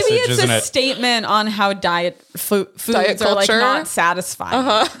strange Maybe message, it's isn't a it? statement on how foods Diet are like culture? not satisfying.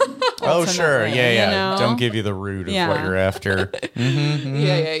 Oh, sure. ultimately, Yeah. you know? Don't give you the root of what you're after.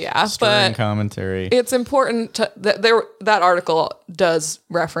 Yeah. Stirring But commentary. it's important that article does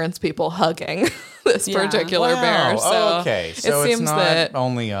reference people hugging this Yeah. particular bear. So okay. So it it's seems not that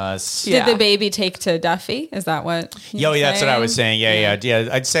only us. Yeah. Did the baby take to Duffy? Is that what? Yo, that's what I was saying. Yeah.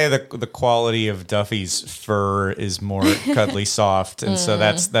 I'd say the quality of Duffy's fur is more cuddly soft, and so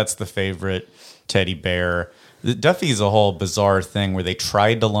that's the favorite teddy bear. The Duffy's a whole bizarre thing where they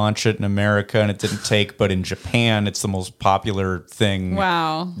tried to launch it in America and it didn't take, but in Japan it's the most popular thing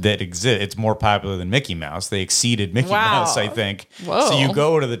Wow. that exists. It's more popular than Mickey Mouse. They exceeded Mickey Wow. Mouse, I think. Whoa. So you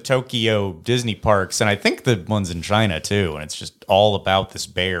go to the Tokyo Disney parks, and I think the ones in China too, and it's just all about this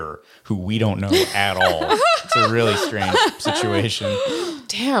bear who we don't know at all. It's a really strange situation.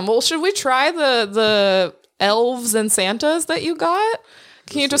 damn. Well, should we try the elves and Santas that you got?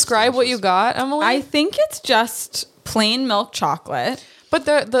 Can you describe what you got, Emily? I think it's just plain milk chocolate. But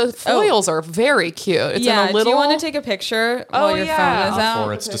the foils are very cute. It's in a little. Do you want to take a picture while your yeah. phone is out?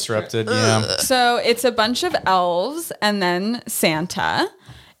 Before it's disrupted, yeah. So it's a bunch of elves and then Santa.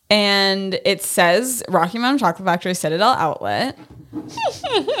 And it says Rocky Mountain Chocolate Factory Citadel Outlet.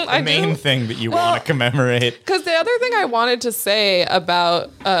 The main thing that you want to commemorate. Because the other thing I wanted to say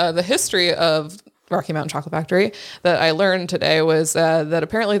about the history of Rocky Mountain Chocolate Factory that I learned today was that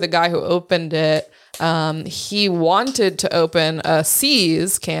apparently the guy who opened it, he wanted to open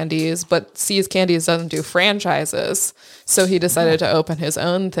See's Candies, but See's Candies doesn't do franchises. So he decided to open his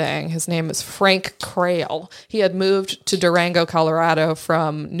own thing. His name is Frank Crail. He had moved to Durango, Colorado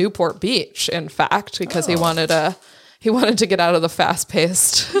from Newport Beach, in fact, because he wanted to get out of the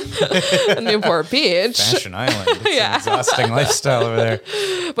fast-paced Newport Beach. Fashion Island. It's an exhausting lifestyle over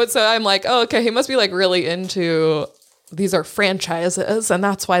there. But so I'm like, oh, okay, he must be like really into these are franchises, and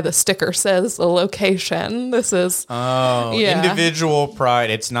that's why the sticker says the location. This is Individual pride.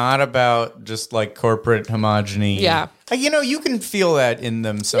 It's not about just like corporate homogeny. Yeah. You can feel that in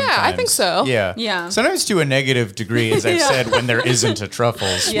them sometimes. I think so. Yeah. Yeah. Sometimes to a negative degree, as I've said, when there isn't a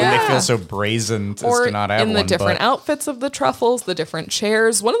Truffles, when they feel so brazen as or to not have in the one. different outfits of the Truffles, the different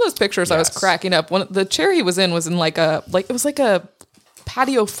chairs. One of those pictures I was Yes. cracking up. The chair he was in was in it was like a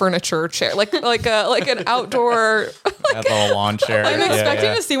patio furniture chair, like an outdoor. That little lawn chair. I'm expecting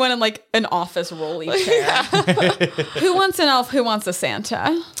yeah. to see one in like an office rolly chair. Who wants an elf? Who wants a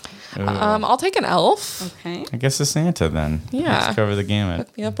Santa? I'll take an elf. Okay. I guess a Santa then. Yeah. Let's cover the gamut.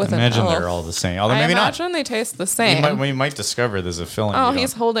 Hook me up with I an imagine elf. they're all the same. Although I maybe not. imagine they taste the same. We might discover there's a filling. Oh, you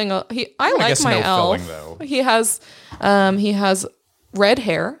he's don't- holding I I like guess my no elf. filling, though. He has red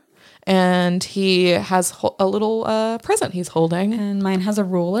hair and he has a little present he's holding. And mine has a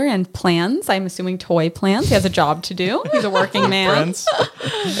ruler and plans. I'm assuming toy plans. He has a job to do. He's a working man. Friends?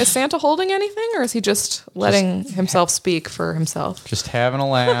 Is Santa holding anything, or is he just letting himself speak for himself? Just having a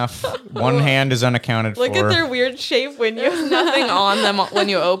laugh. One hand is unaccounted Look for. at their weird shape when you. There's nothing on them when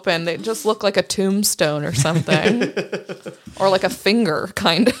you open. They just look like a tombstone or something. Or like a finger,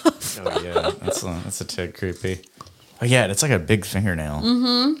 kind of. Oh, yeah, that's a tad creepy. Oh yeah, it's like a big fingernail.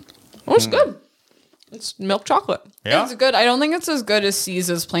 Mm-hmm. Oh, it's good. It's milk chocolate. Yeah, It's good. I don't think it's as good as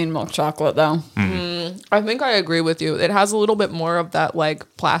Caesar's plain milk chocolate, though. I think I agree with you. It has a little bit more of that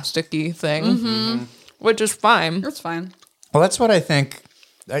like plasticky thing, which is fine. It's fine. Well, that's what I think.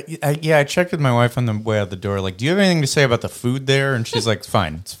 I checked with my wife on the way out the door. Like, do you have anything to say about the food there? And she's like, it's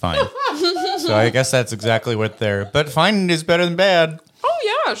fine. So I guess that's exactly what they're. But fine is better than bad.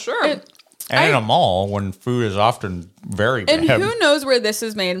 Oh yeah, sure. And in a mall, when food is often very bad. And who knows where this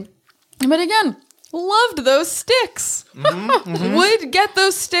is made? But again, loved those sticks. Would get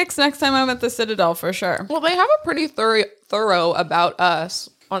those sticks next time I'm at the Citadel for sure. Well, they have a pretty thorough about us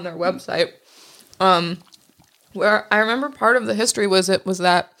on their website. Where I remember part of the history was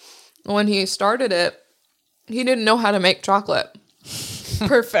that when he started it, he didn't know how to make chocolate.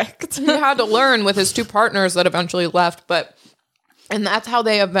 Perfect. He had to learn with his two partners that eventually left, and that's how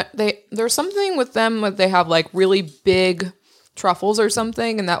there's something with them that they have like really big truffles or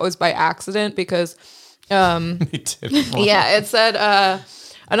something, and that was by accident because yeah, it said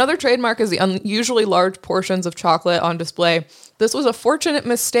another trademark is the unusually large portions of chocolate on display. This was a fortunate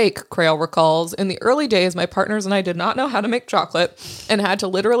mistake, Crail recalls. In the early days, my partners and I did not know how to make chocolate and had to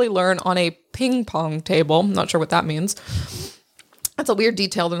literally learn on a ping pong table. Not sure what that means. That's a weird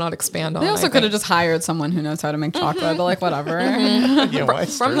detail to not expand on. They also could have just hired someone who knows how to make chocolate, but like, whatever. Yeah, why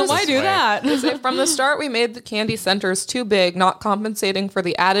Why do that? From the start, we made the candy centers too big, not compensating for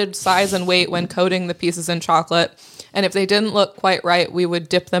the added size and weight when coating the pieces in chocolate. And if they didn't look quite right, we would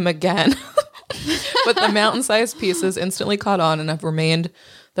dip them again. But the mountain-sized pieces instantly caught on and have remained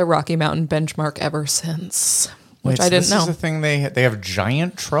the Rocky Mountain benchmark ever since. Which I didn't know. This is the thing they have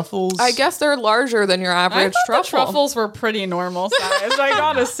giant truffles. I guess they're larger than your I average thought truffle. the truffles were pretty normal size. I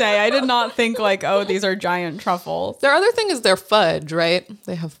gotta say, I did not think like, oh, these are giant truffles. Their other thing is their fudge, right?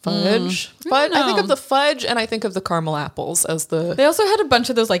 They have fudge. But I think of the fudge and I think of the caramel apples as the... They also had a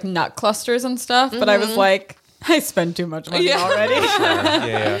bunch of those like nut clusters and stuff, but I was like, I spent too much money already.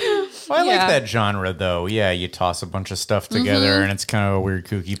 Yeah. Well, I like that genre, though. Yeah, you toss a bunch of stuff together, and it's kind of a weird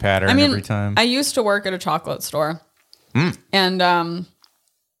kooky pattern every time. I used to work at a chocolate store, and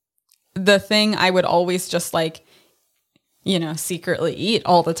the thing I would always just like, secretly eat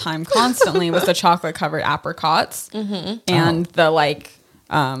all the time, constantly, was the chocolate-covered apricots and the like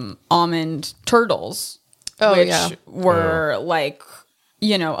almond turtles, which were like...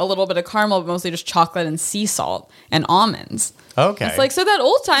 a little bit of caramel, but mostly just chocolate and sea salt and almonds. Okay. It's like, so that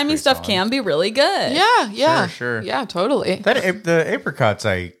old-timey stuff solid. can be really good. Yeah. Sure. Yeah, totally. The apricots,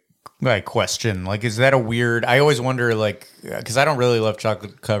 I question. Like, is that a weird... I always wonder, like... Because I don't really love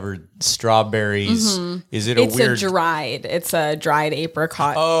chocolate-covered strawberries. Is it It's weird... It's a dried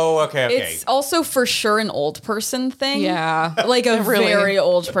apricot. Oh, okay. It's also for sure an old person thing. Yeah. Like a Really. very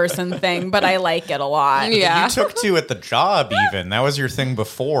old person thing, but I like it a lot. Yeah. You took two at the job, even. That was your thing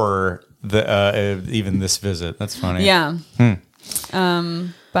before even this visit. That's funny. Yeah.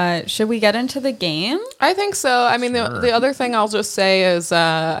 But should we get into the game? I think so. I mean, the other thing I'll just say is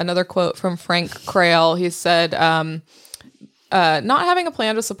another quote from Frank Crail. He said, not having a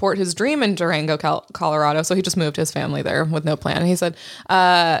plan to support his dream in Durango, Colorado, so he just moved his family there with no plan. He said,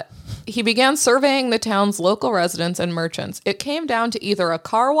 he began surveying the town's local residents and merchants. It came down to either a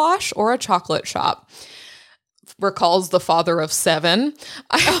car wash or a chocolate shop. Recalls the father of 7.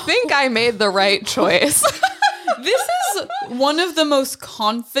 I think I made the right choice. This is one of the most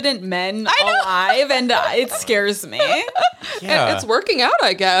confident men alive, and it scares me. Yeah. It's working out,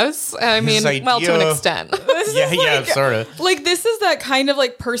 I guess. I mean, well, to an extent. Sort of. Like, this is that kind of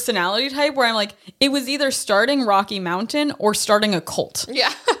like personality type where I'm like, it was either starting Rocky Mountain or starting a cult.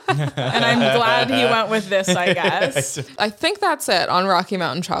 Yeah. And I'm glad he went with this, I guess. I think that's it on Rocky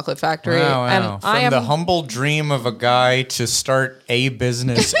Mountain Chocolate Factory. Wow. And From the humble dream of a guy to start a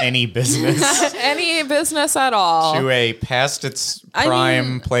business, any business, any business at all. to a past its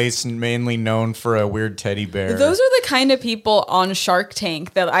prime place mainly known for a weird teddy bear. Those are the kind of people on Shark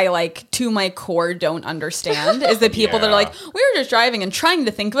Tank that I like to my core don't understand is the people that are like, we were just driving and trying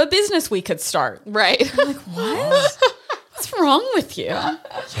to think of a business we could start. Right. I'm like, what? What's wrong with you?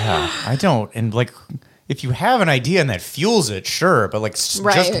 Yeah, I don't. And like, if you have an idea and that fuels it, sure. But like,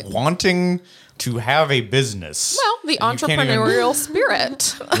 just wanting to have a business. Well, the And you can't even- entrepreneurial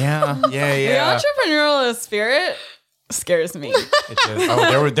spirit. Yeah. The entrepreneurial spirit scares me.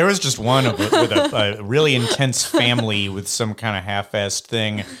 There was just one with a really intense family with some kind of half-assed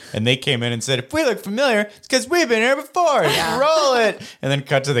thing, and they came in and said, "If we look familiar, it's because we've been here before. Roll it." And then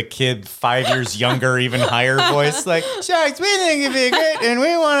cut to the kid, 5 years younger, even higher voice, like, "Sharks, we think it'd be great, and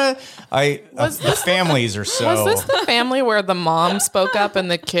we want to." The families are so. Was this the family where the mom spoke up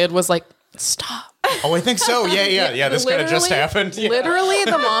and the kid was like, "Stop"? Oh, I think so. Yeah. This kind of just happened. Yeah. Literally,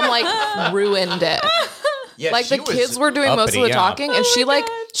 the mom like ruined it. Yeah, Like she the was kids were doing most of uppity, the yeah. talking, and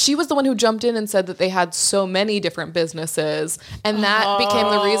she was the one who jumped in and said that they had so many different businesses, and that became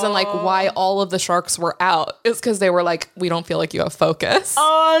the reason like why all of the sharks were out. It's because they were like, "We don't feel like you have focus."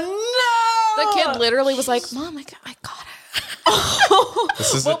 Oh no! The kid literally was like, "Mom, I got it."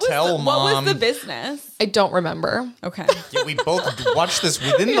 This is a tell, Mom. What was the business? I don't remember. Okay. Yeah, we both watched this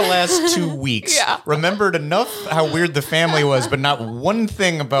within the last 2 weeks. Yeah. Remembered enough how weird the family was, but not one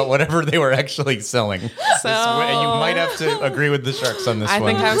thing about whatever they were actually selling. So You might have to agree with the sharks on this I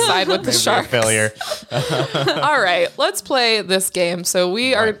one. think I'm side with the Maybe a sharks. failure. All right, let's play this game. So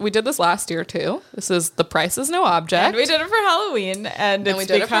we did this last year too. This is The Price is No Object. And we did it for Halloween, and it's we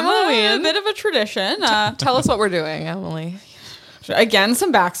did it for become Halloween. a bit of a tradition. Tell us what we're doing, Emily. Again,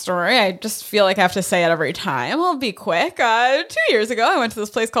 some backstory. I just feel like I have to say it every time. I'll be quick. 2 years ago, I went to this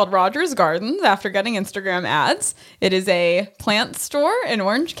place called Rogers Gardens after getting Instagram ads. It is a plant store in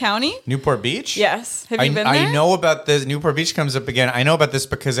Orange County. Newport Beach? Yes. Have you been there? I know about this. Newport Beach comes up again. I know about this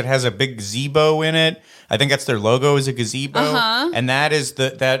because it has a big gazebo in it. I think that's their logo is a gazebo. And that is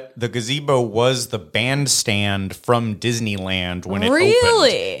the gazebo was the bandstand from Disneyland when it opened.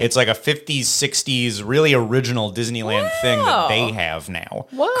 Really? It's like a 50s, 60s, really original Disneyland thing that they have now.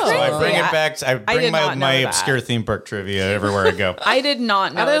 Whoa. So I bring Crazy. it back. I bring did not know my that. obscure theme park trivia everywhere I go. I did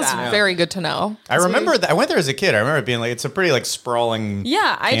not know That that. is very good to know. I remember that I went there as a kid. I remember it being like it's a pretty like sprawling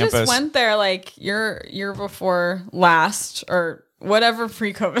Yeah, I campus. just went there like year before last or whatever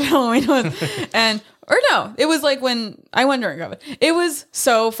pre-COVID Halloween was, it was like when I went during COVID. It was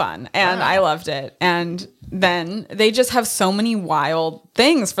so fun and I loved it. And then they just have so many wild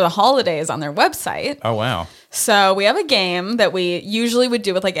things for the holidays on their website. Oh wow. So we have a game that we usually would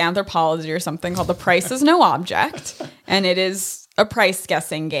do with like Anthropology or something called The Price is No Object, and it is a price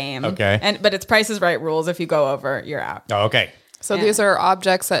guessing game. Okay. But it's Price is Right rules. If you go over, you're out. Oh, okay. So these are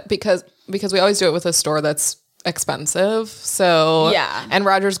objects that because we always do it with a store that's expensive. So Yeah. and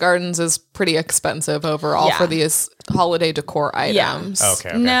Rogers Gardens is pretty expensive overall Yeah. for these holiday decor items.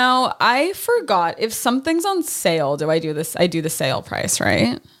 Okay. Now, I forgot if something's on sale, do I do this? I do the sale price,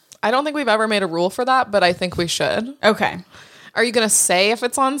 right? I don't think we've ever made a rule for that, but I think we should. Okay. Are you going to say if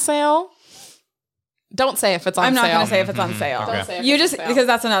it's on sale? Don't say if it's on I'm sale. not going to say if it's on sale. Don't say if You it's on just, sale. because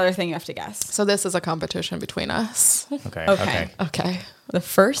that's another thing you have to guess. So this is a competition between us. Okay. Okay. Okay. The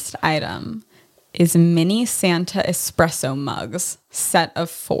first item is mini Santa espresso mugs, set of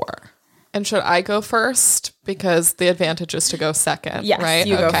 4. And should I go first? Because the advantage is to go second, Yes, right?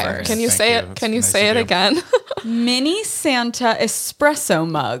 you go okay. first. Can you Thank say you. it? That's Can you nice say of it you. again? Mini Santa espresso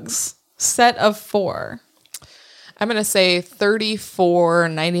mugs, set of 4. I'm going to say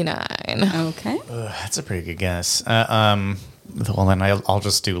 $34.99. Okay. That's a pretty good guess. Well, then I'll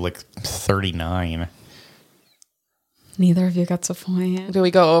just do like 39. Neither of you gets a point. Do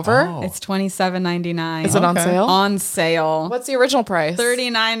we go over? Oh. It's $27.99. Is it on Okay. sale? on sale? What's the original price?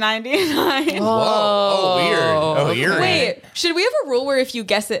 $39.99. Whoa. Oh, weird. Oh, you're Wait, should we have a rule where if you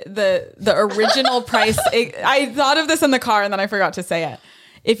guess it, the original price? I thought of this in the car and then I forgot to say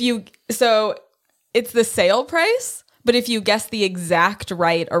it. So it's the sale price, but if you guess the exact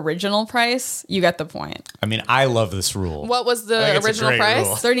right original price, you get the point. I mean, I love this rule. What was I the think it's a original great price?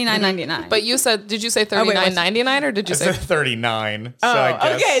 rule. $39.99. But you said, did you say wait, what's- $39.99 or did you I say? said 39. So I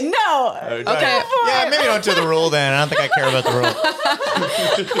guess. okay, no. Okay. Yeah, maybe don't do the rule then. I don't think I care about the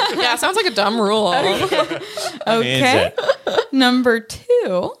rule. Yeah, sounds like a dumb rule. Okay. Number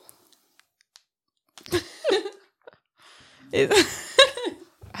 2 is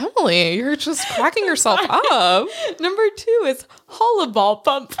Emily, you're just cracking yourself up. number 2 is Hollaball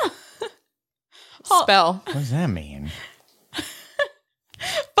pump. Spell. What does that mean?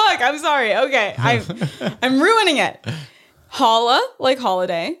 Fuck, I'm sorry. Okay, I'm ruining it. Holla, like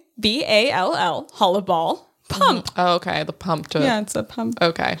holiday. BALL, Hollaball pump. Oh, okay, the pump to. Yeah, it's a pump.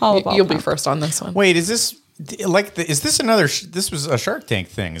 Okay, Hollaball you'll be pump. first on this one. Wait, is this is this another? This was a Shark Tank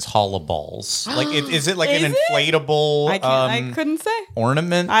thing. Is Hollaballs like? Is it like Is an it? inflatable I couldn't say.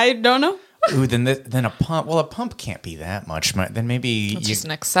 ornament? I don't know. Ooh, then a pump. Well, a pump can't be that much. Then maybe It's you just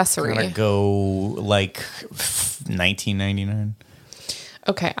an accessory. gotta go like $19.99.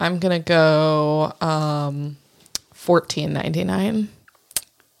 Okay, I'm gonna go $14.99.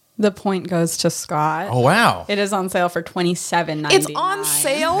 The point goes to Scott. Oh, wow. It is on sale for $27.99. It's on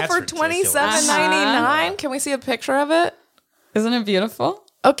sale That's for ridiculous. $27.99. Can we see a picture of it? Isn't it beautiful?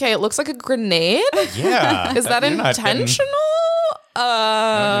 Okay, it looks like a grenade. Yeah. Is that You're not getting- intentional? you're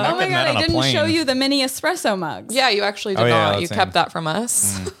not Oh my getting that god, on I a didn't plane. show you the mini espresso mugs. Yeah, you actually did Oh, yeah, not. let's You see. kept that from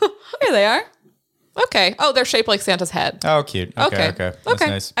us. Here they are. Okay. Oh, they're shaped like Santa's head. Oh, cute. Okay. Okay. That's Okay.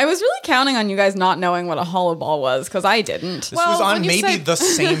 nice. I was really counting on you guys not knowing what a hollow ball was because I didn't. This was on when you maybe say- the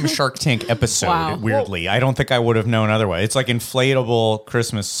same Shark Tank episode, Wow. weirdly. I don't think I would have known otherwise. It's like inflatable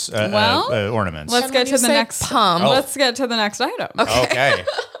Christmas ornaments. Let's And get when to you the say next pump- Let's get to the next item. Okay.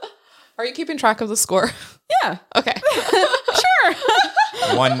 Are you keeping track of the score? Yeah. Okay.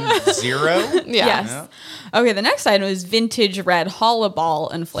 1-0. Yeah. Yes. Okay, the next item is vintage red hollow ball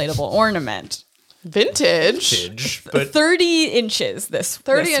inflatable ornament. Vintage. But 30 inches this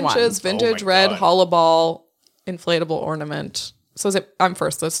 30 this inches, one. vintage Oh my red God. hollow ball inflatable ornament. So is it, I'm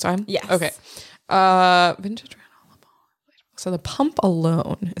first this time? Yes. Okay. Vintage red hollow ball. So the pump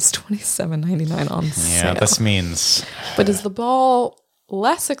alone is $27.99 on sale. yeah, this means But is the ball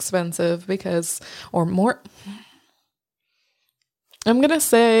less expensive because, or more? I'm going to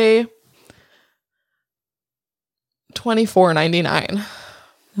say $24.99.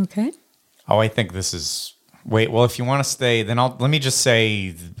 Okay. I think this is wait, well if you want to stay then let me just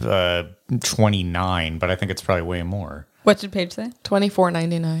say 29, but I think it's probably way more. What did Paige say?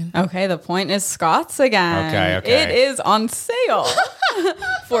 $24.99. Okay, the point is Scott's again. Okay. It is on sale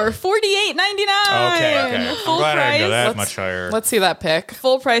for $48.99. Okay. I'm Full glad I didn't go price. that much higher. Let's see that pic.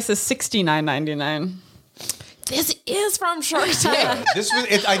 Full price is $69.99. This is from Shark Tank. This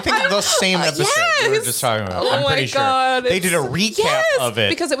was I think the same episode we were yes. just talking about. Oh I'm my pretty God, sure. They did a it's- recap Yes, of it.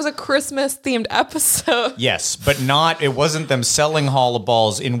 because it was a Christmas themed episode. Yes, but it wasn't them selling hollow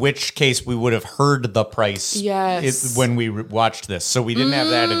balls, in which case we would have heard the price Yes. when we watched this. So we didn't have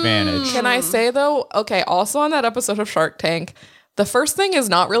that advantage. Can I say though? Okay, also on that episode of Shark Tank, the first thing is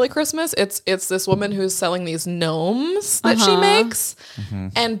not really Christmas. It's this woman who's selling these gnomes that she makes,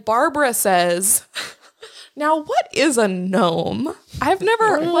 and Barbara says, "Now what is a gnome? I've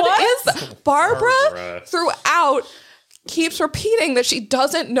never. What is that?" Barbara throughout keeps repeating that she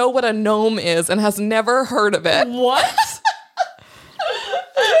doesn't know what a gnome is and has never heard of it. What?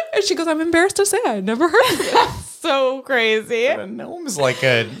 And she goes, "I'm embarrassed to say I never heard of it." So crazy. A gnome is like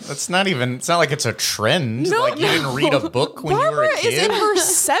it's not like it's a trend. Like you didn't read a book when you were Barbara a kid. is in her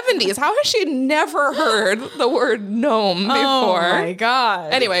 70s. How has she never heard the word gnome before? Oh my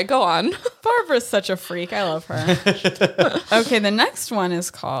god. Anyway, go on. Barbara's such a freak. I love her. Okay, the next one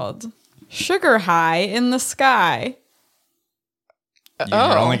is called Sugar High in the Sky.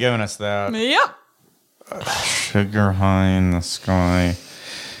 You're only giving us that. Yep. Sugar high in the sky.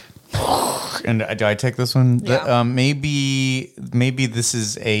 And do I take this one? Yeah. Maybe this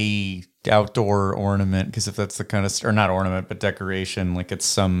is a outdoor ornament, because if that's the kind of or not ornament but decoration, like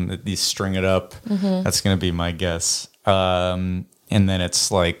it's you string it up. That's gonna be my guess. And then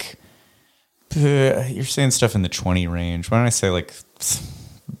it's like you're saying stuff in the 20 range. Why don't I say like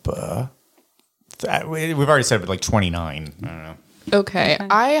we've already said like 29. I don't know. Okay,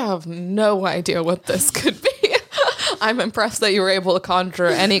 I have no idea what this could be. I'm impressed that you were able to conjure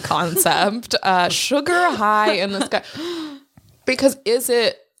any concept. Sugar high in the sky. Because is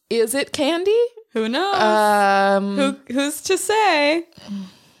it candy? Who knows? Who's to say?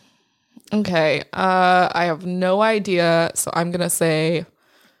 Okay, I have no idea, so I'm gonna say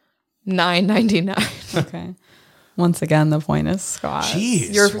 $9.99. Okay. Once again, the point is Scott.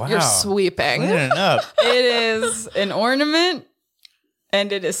 Jeez, You're sweeping. Cleaning it up. It is an ornament,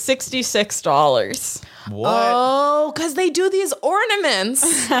 and it is $66. What? Oh, because they do these ornaments.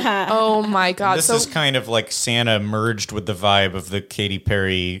 Oh my God. This is kind of like Santa merged with the vibe of the Katy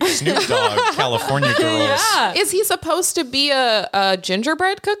Perry Snoop Dogg California Girls. Yeah. Is he supposed to be a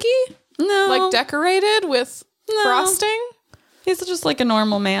gingerbread cookie? No. Like decorated with frosting? He's just like a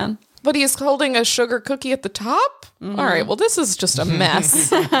normal man. But he's holding a sugar cookie at the top? All right, well, this is just a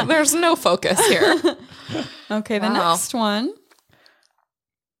mess. There's no focus here. Okay, the Wow. next one.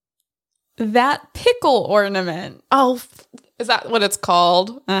 That pickle ornament. Oh, is that what it's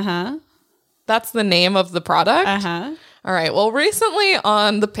called? Uh-huh. That's the name of the product? Uh-huh. All right. Well, recently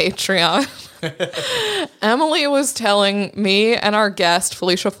on the Patreon, Emily was telling me and our guest,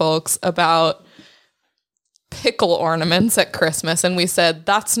 Felicia Folks, about pickle ornaments at Christmas. And we said,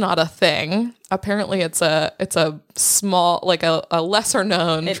 that's not a thing. Apparently it's a small, like a lesser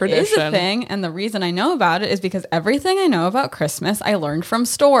known tradition. It is a thing, and the reason I know about it is because everything I know about Christmas I learned from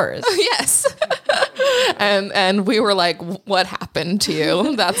stores. Yes. And we were like, what happened to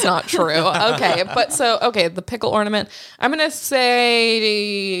you? That's not true. Okay, but the pickle ornament, I'm gonna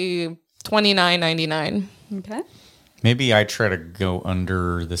say $29.99. Okay. Maybe I try to go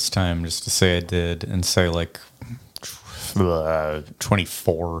under this time just to say I did and say like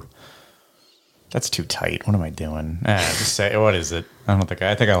 24. That's too tight. What am I doing? Just say, what is it? I think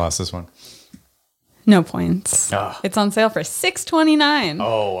I lost this one. No points. Ugh. It's on sale for $6.29.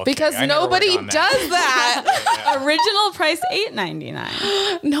 Oh, okay. Because I never nobody would've does done that. Original price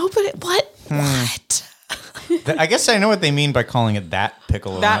 $8.99. Nobody. What? What? I guess I know what they mean by calling it that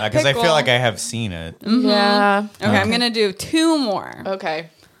pickle. That Because I pickle. feel like I have seen it. Yeah. Okay, I'm going to do 2 more. Okay.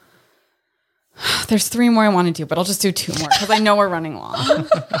 There's 3 more I want to do, but I'll just do 2 more because I know we're running long.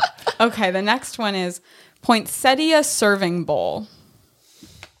 Okay, the next one is Poinsettia Serving Bowl.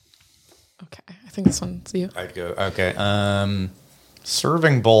 Okay. I think this one's you. I'd go, okay.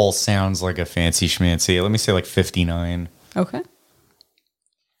 Serving bowl sounds like a fancy schmancy. Let me say like 59. Okay.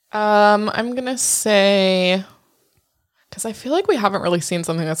 I'm gonna say, because I feel like we haven't really seen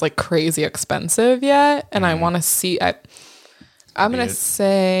something that's like crazy expensive yet, and I want to see. I'm gonna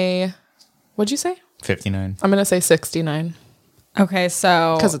say, what'd you say? 59. I'm gonna say 69 Okay,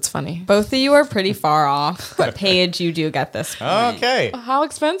 so because it's funny. both of you are pretty far off, but Paige, you do get this point. Okay. How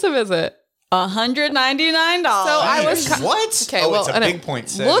expensive is it? $199. So I was What? Okay, Oh, well, it's a and big it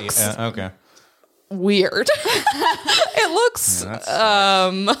poinsettia. looks- Okay. weird. It looks.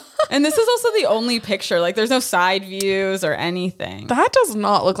 And this is also the only picture. Like, there's no side views or anything. That does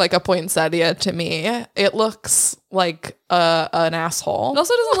not look like a poinsettia to me. It looks like an asshole. It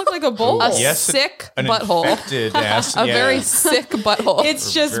also doesn't look like a bowl. A Yes, sick an butthole. infected ass. A yeah. very sick butthole.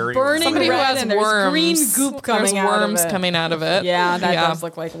 It's just Very burning somebody who red has and there's worms. green goop coming There's out worms of it. coming out of it. Yeah, that does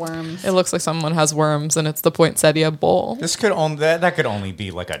look like worms. It looks like someone has worms, and it's the poinsettia bowl. This could only that could only be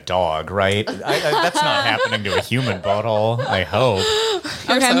like a dog, right? That's not happening to a human butthole. I hope.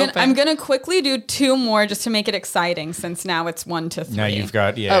 Okay, hoping. I'm gonna quickly do 2 more just to make it exciting, since now it's 1 to 3. Now you've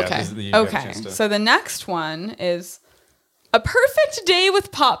got Okay. you've got a Okay, chance to- so the next one is a perfect day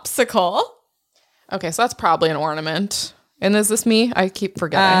with popsicle. Okay, so that's probably an ornament. And is this me? I keep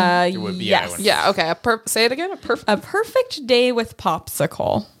forgetting. It would be, yeah, I Yes. would- yeah. Okay. Say it again. A perfect day with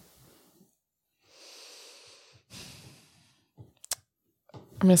popsicle.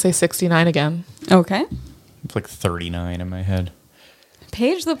 I'm gonna say 69 again. Okay. it's like 39 in my head.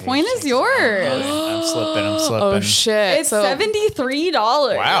 Paige, the point is yours. I'm slipping. Oh shit! It's $73.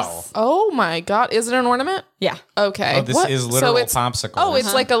 Wow. Oh my god! Is it an ornament? Yeah. Okay. Oh, this is literal popsicle. Oh,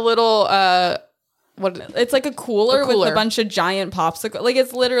 it's like a little what? It's like a cooler, with cooler. a bunch of giant popsicle. Like,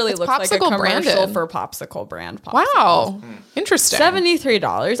 it's literally looks like a popsicle commercial branded. for popsicle brand popsicle. Wow. Interesting.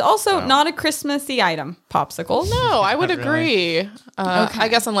 $73. Also, not a Christmassy item. Popsicle. No, I would Not agree. Okay. I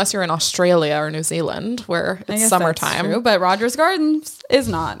guess unless you're in Australia or New Zealand, where I it's guess that's summertime. true, but Rogers Gardens is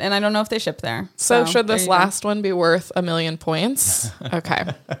not, and I don't know if they ship there. So should there this you go. last one be worth 1,000,000 points? Okay.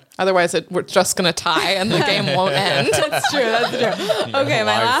 Otherwise, we're just gonna tie and the game won't end. That's true. That's true. Okay,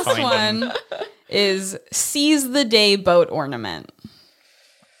 my live last find 'em. one is Seize the Day boat ornament.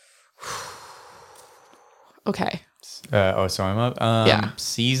 Okay. So I'm up. Yeah.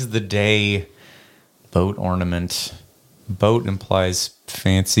 Seize the day boat ornament. Boat implies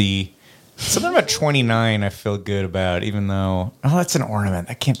fancy. Something about 29 I feel good about, even though, that's an ornament.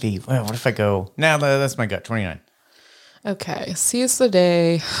 That can't be. Well, what if I go, that's my gut, 29. Okay. Seize the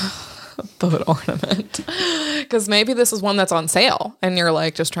day boat ornament. Because maybe this is one that's on sale and you're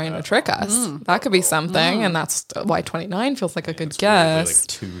like just trying to trick us. That could be something. And that's why 29 feels like a good Probably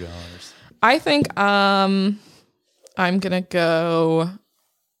guess. like $2. I think I'm gonna go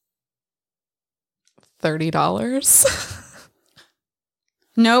 $30.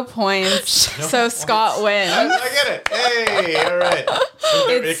 No points. So Scott wins. I get it. Hey, all right.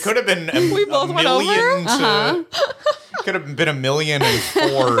 It could have been We both a went million over? it could have been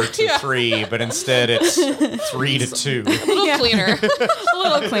 1,000,004 to 3, but instead it's 3 to 2. A little cleaner. A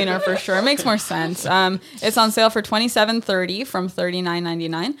little cleaner for sure. It makes more sense. It's on sale for $27.30 from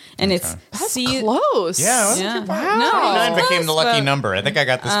 $39.99, and it's Close. Yeah, Yeah. Wow. No, 29 it's became the close, lucky but number. I think I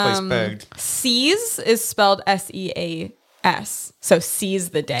got this place pegged. Seize is spelled SEAS, so seize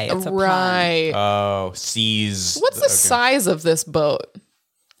the day. It's a pun. Right. Oh, seize. What's the okay. size of this boat?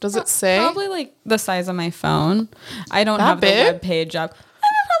 Does it say? Probably like the size of my phone. I don't That have big? the web page up.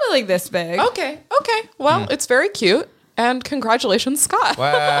 Probably like this big. Okay. Well, it's very cute. And congratulations, Scott.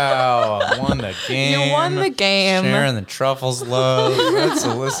 Wow, won the game. You won the game. Sharing the truffles love. There's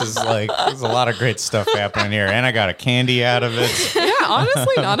a lot of great stuff happening here. And I got a candy out of it. Yeah,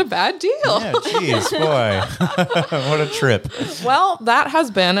 honestly, not a bad deal. Yeah, geez, boy. What a trip. Well, that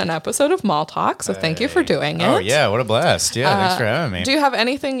has been an episode of Mall Talk, so thank you for doing it. Oh, yeah, what a blast. Yeah, thanks for having me. Do you have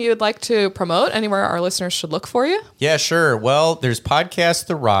anything you'd like to promote? Anywhere our listeners should look for you? Yeah, sure. Well, there's Podcast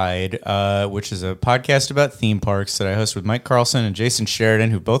The Ride, which is a podcast about theme parks that I host with Mike Carlson and Jason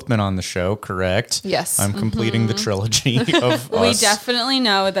Sheridan, who've both been on the show, correct? Yes. I'm completing the trilogy of We us. definitely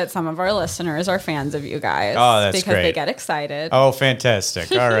know that some of our listeners are fans of you guys. Oh, that's because they great. get excited. Oh,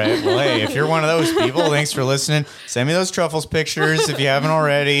 fantastic. All right. Well, hey, if you're one of those people, thanks for listening. Send me those Truffles pictures if you haven't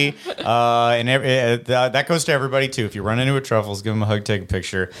already. That goes to everybody, too. If you run into a Truffles, give them a hug, take a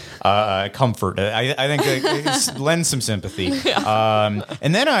picture. Comfort. I think it lends some sympathy.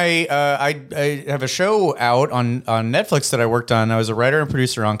 And then I have a show out on Netflix that I worked on. I was a writer and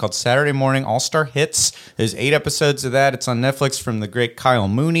producer on called Saturday Morning All-Star Hits. There's 8 episodes of that. It's on Netflix from the great Kyle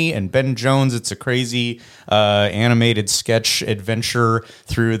Mooney and Ben Jones. It's a crazy animated sketch adventure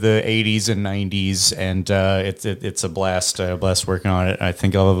through the 80s and 90s, and it's a blast. Blast working on it. I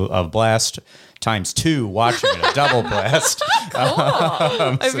think I'll have a blast times 2 watching it, a double blast.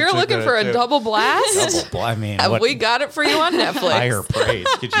 If you're looking for a double blast, I mean, we got it for you on Netflix. higher praise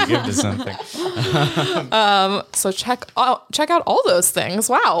could you give to something? So check out all those things.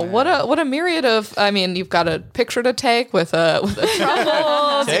 Wow, what a myriad of. I mean, you've got a picture to take with a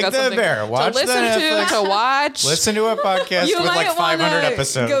Truffles. Take You've got the something bear. Watch to listen the Netflix. to watch. Listen to a podcast You with might like 500 wanna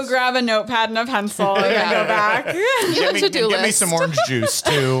episodes. go grab a notepad and a pencil and then go back. Give a to-do Give me list. some orange juice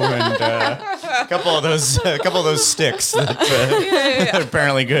too, and a couple of those sticks that are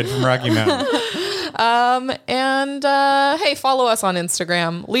apparently good from Rocky Mountain. And hey, follow us on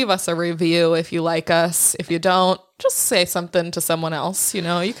Instagram. Leave us a review if you like us. If you don't, just say something to someone else. You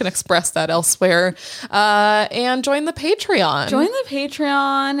know, you can express that elsewhere. And join the Patreon. Join the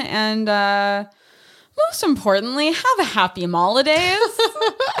Patreon and most importantly, have a happy holidays.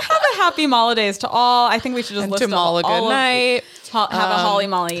 Have a happy holidays to all. I think we should just And list to Mall a good night. Have a holly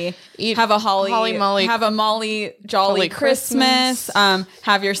molly. Have a holly molly. Have a molly jolly Jolly Christmas.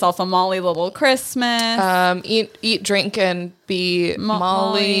 Have yourself a molly little Christmas. Eat, drink, and be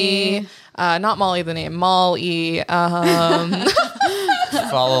Molly. Molly. Not Molly the name. Molly. Follow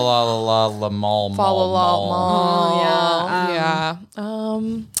la la mall Follow mall. Yeah.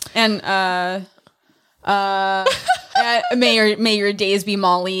 And may your days be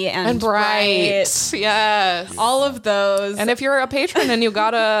molly and Bright. Yes. All of those. And if you're a patron and you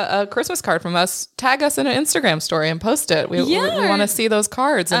got a Christmas card from us, tag us in an Instagram story and post it. We want to see those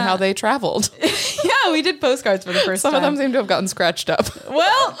cards and how they traveled. yeah, we did postcards for the first Some time. of them seem to have gotten scratched up.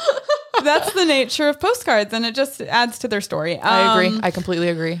 Well, that's the nature of postcards, and it just adds to their story. I agree. I completely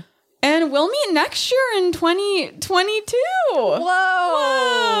agree. And we'll meet next year in 2022.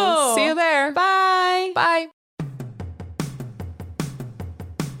 Whoa. See you there. Bye.